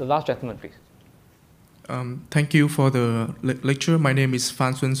 And the last gentleman, please. Thank you for the lecture. My name is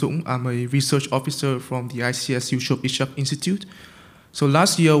Phan Xuân Dũng. I'm a research officer from the ICS Yusof Ishak Institute. So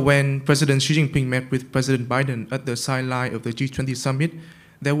last year, when President Xi Jinping met with President Biden at the sideline of the G20 summit,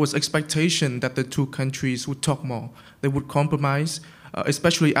 there was expectation that the two countries would talk more. They would compromise,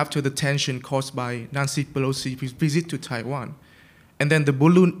 especially after the tension caused by Nancy Pelosi's visit to Taiwan. And then the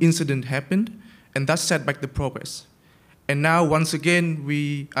balloon incident happened, and that set back the progress. And now, once again,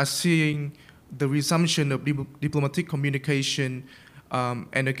 we are seeing the resumption of diplomatic communication,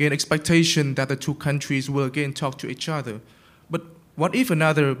 and again, expectation that the two countries will again talk to each other. But what if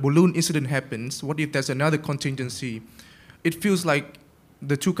another balloon incident happens? What if there's another contingency? It feels like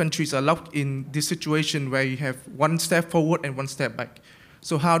the two countries are locked in this situation where you have one step forward and one step back.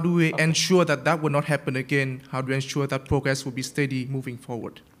 So how do we ensure that that will not happen again? How do we ensure that progress will be steady moving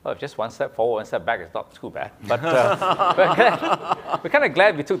forward? Well, just one step forward, one step back is not too bad. But we're kind of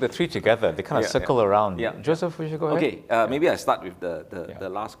glad we took the three together. They kind of circle around. Yeah. Joseph, we should go ahead. Okay, maybe I start with the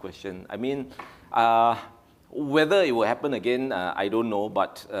last question. I mean, whether it will happen again, I don't know,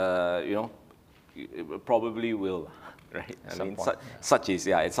 but you know, it probably will. Right? I mean, such is,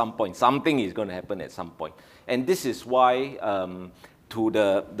 at some point. Something is going to happen at some point. And this is why, to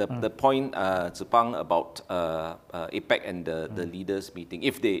the point, Tzu Pang, about APEC and the leaders meeting,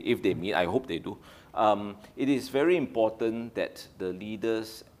 if they meet, I hope they do, it is very important that the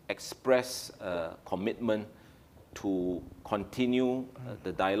leaders express commitment to continue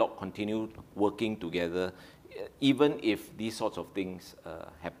the dialogue, continue working together, even if these sorts of things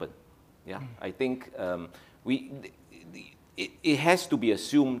happen. Yeah, I think it has to be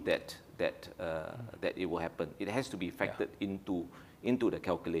assumed that it will happen. It has to be factored into the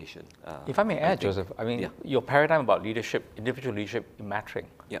calculation. If I may add, Joseph, I mean, your paradigm about leadership, individual leadership mattering,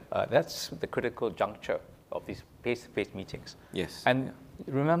 that's the critical juncture of these face-to-face meetings. Yes. And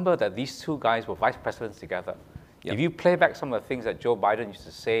remember that these two guys were vice presidents together. If you play back some of the things that Joe Biden used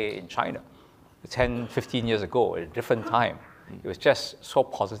to say in China 10, 15 years ago at a different time, it was just so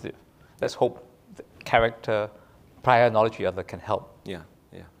positive. Let's hope the character, prior knowledge of the other can help. Yeah.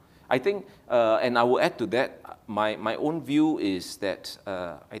 I think, and I will add to that, my own view is that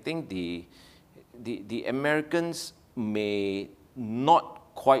I think the Americans may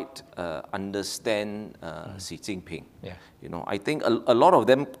not quite understand Xi Jinping. Yeah. You know, I think a lot of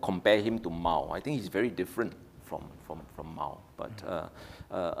them compare him to Mao. I think he's very different from Mao. But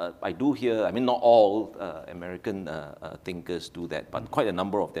I do hear, I mean, not all American thinkers do that, but quite a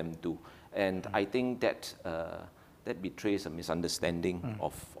number of them do. And I think that that betrays a misunderstanding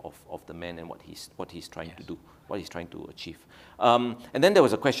of the man and what he's trying to do, what he's trying to achieve. And then there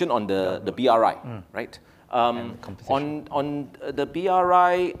was a question on the BRI, right? On the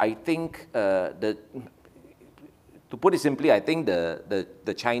BRI, I think to put it simply, I think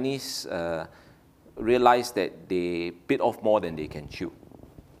the Chinese realized that they bit off more than they can chew.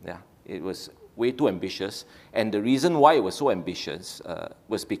 Yeah, it was way too ambitious, and the reason why it was so ambitious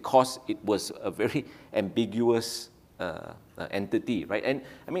was because it was a very ambiguous entity, right? And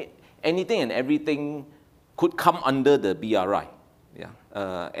I mean, anything and everything could come under the BRI.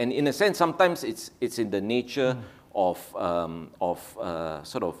 Yeah, and in a sense, sometimes it's in the nature of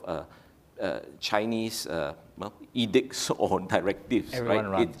sort of Chinese edicts or directives. Everyone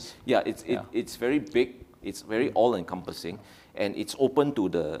right? runs. It's very big. It's very all-encompassing, and it's open to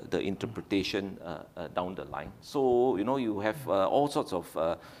the interpretation down the line. So you know, you have all sorts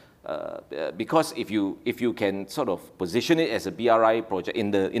of because if you can sort of position it as a BRI project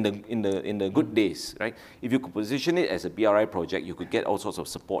in the good days, right? If you could position it as a BRI project, you could get all sorts of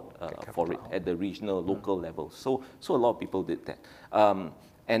support for it at the regional, local level. So a lot of people did that,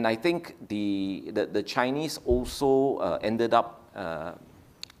 and I think the Chinese also ended up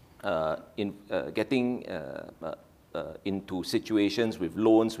getting into situations with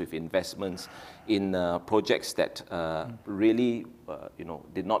loans, with investments in projects that really,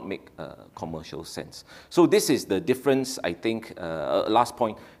 did not make commercial sense. So this is the difference, I think, last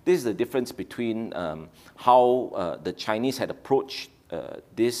point, this is the difference between how the Chinese had approached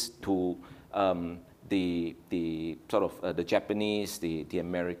this to the sort of the Japanese, the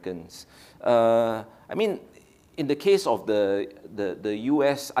Americans. I mean, in the case of the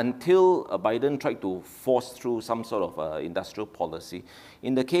US, until Biden tried to force through some sort of industrial policy,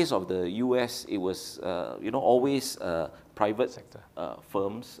 in the case of the US, it was always private sector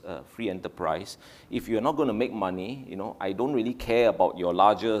firms, free enterprise. If you're not going to make money, I don't really care about your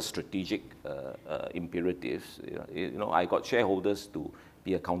larger strategic imperatives. I got shareholders to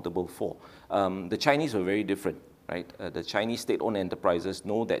be accountable for. The Chinese were very different, right? The Chinese state-owned enterprises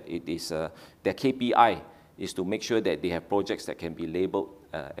know that it is their KPI is to make sure that they have projects that can be labeled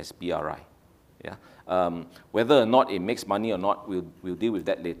as BRI. Yeah? Whether or not it makes money or not, we'll deal with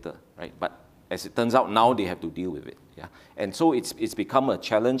that later, right? But as it turns out, now they have to deal with it. Yeah? And so it's become a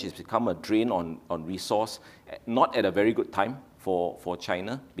challenge, it's become a drain on resource, not at a very good time for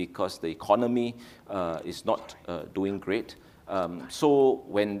China, because the economy is not doing great. So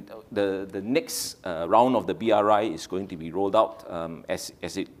when the next round of the BRI is going to be rolled out, as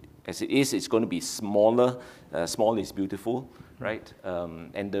it is, it's going to be smaller. Small is beautiful, right?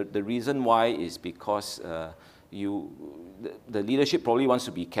 And the reason why is because the leadership probably wants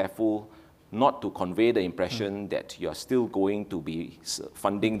to be careful not to convey the impression that you're still going to be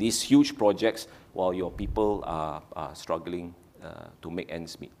funding these huge projects while your people are struggling to make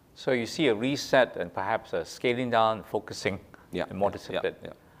ends meet. So you see a reset and perhaps a scaling down, focusing, and more discipline.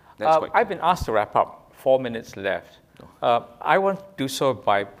 I've been asked to wrap up. 4 minutes left. I want to do so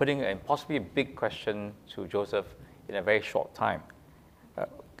by putting possibly a big question to Joseph in a very short time.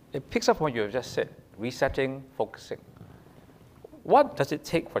 It picks up on what you have just said, resetting, focusing. What does it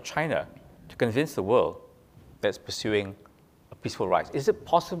take for China to convince the world that it's pursuing a peaceful rise? Is it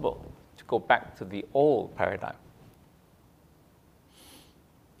possible to go back to the old paradigm?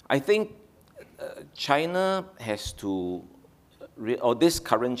 I think China has to, or this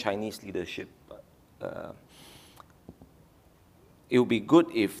current Chinese leadership, it would be good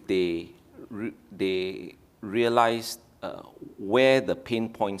if they realize where the pain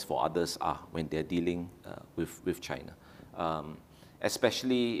points for others are when they're dealing with China.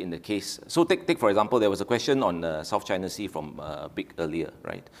 Especially in the case, so take for example, there was a question on South China Sea from a bit earlier,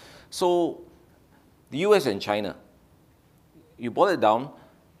 right? So the US and China, you boil it down,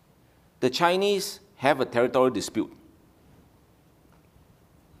 the Chinese have a territorial dispute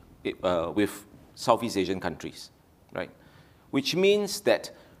with Southeast Asian countries, right? Which means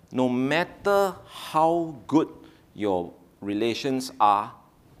that no matter how good your relations are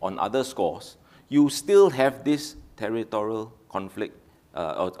on other scores, you still have this territorial conflict,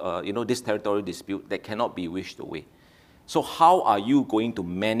 this territorial dispute that cannot be wished away. So how are you going to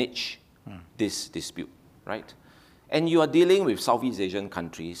manage this dispute, right? And you are dealing with Southeast Asian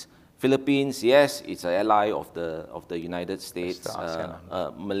countries. Philippines, yes, it's an ally of the United States.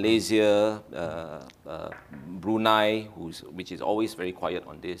 Malaysia, Brunei, which is always very quiet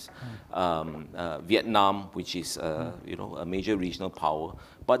on this. Vietnam, which is a major regional power.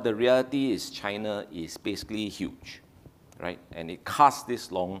 But the reality is China is basically huge, right? And it casts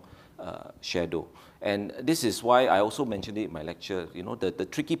this long shadow. And this is why I also mentioned it in my lecture. The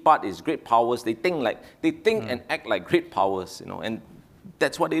tricky part is great powers. They think and act like great powers. And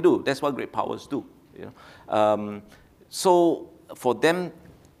that's what they do. That's what great powers do. So for them,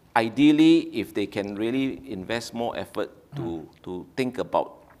 ideally, if they can really invest more effort to think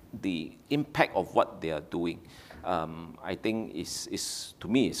about the impact of what they are doing, I think is to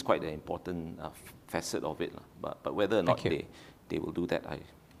me is quite an important facet of it. But whether or not they will do that,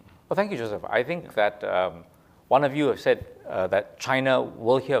 Well, thank you, Joseph. I think that one of you have said that China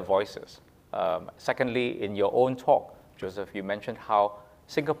will hear voices. Secondly, in your own talk, Joseph, you mentioned how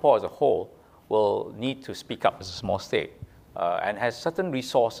Singapore as a whole will need to speak up as a small state and has certain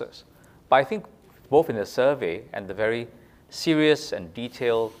resources. But I think both in the survey and the very serious and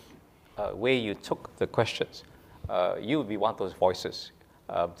detailed way you took the questions, you would be one of those voices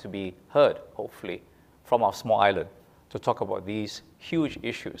to be heard, hopefully, from our small island to talk about these huge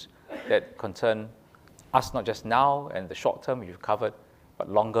issues that concern us not just now and the short term you've covered, but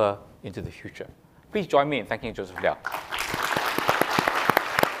longer into the future. Please join me in thanking Joseph Liow.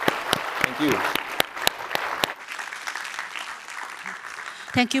 Thank you.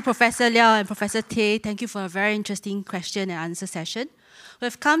 Thank you, Professor Liow and Professor Tay. Thank you for a very interesting question and answer session.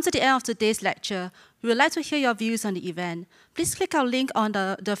 We've come to the end of today's lecture. We would like to hear your views on the event. Please click our link on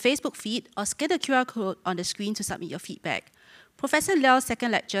the Facebook feed or scan the QR code on the screen to submit your feedback. Professor Liaw's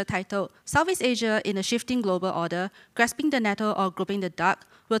second lecture, titled Southeast Asia in a Shifting Global Order, Grasping the Nettle or Groping the Dark,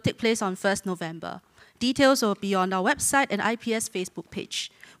 will take place on 1st November. Details will be on our website and IPS Facebook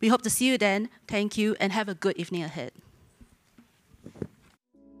page. We hope to see you then. Thank you and have a good evening ahead.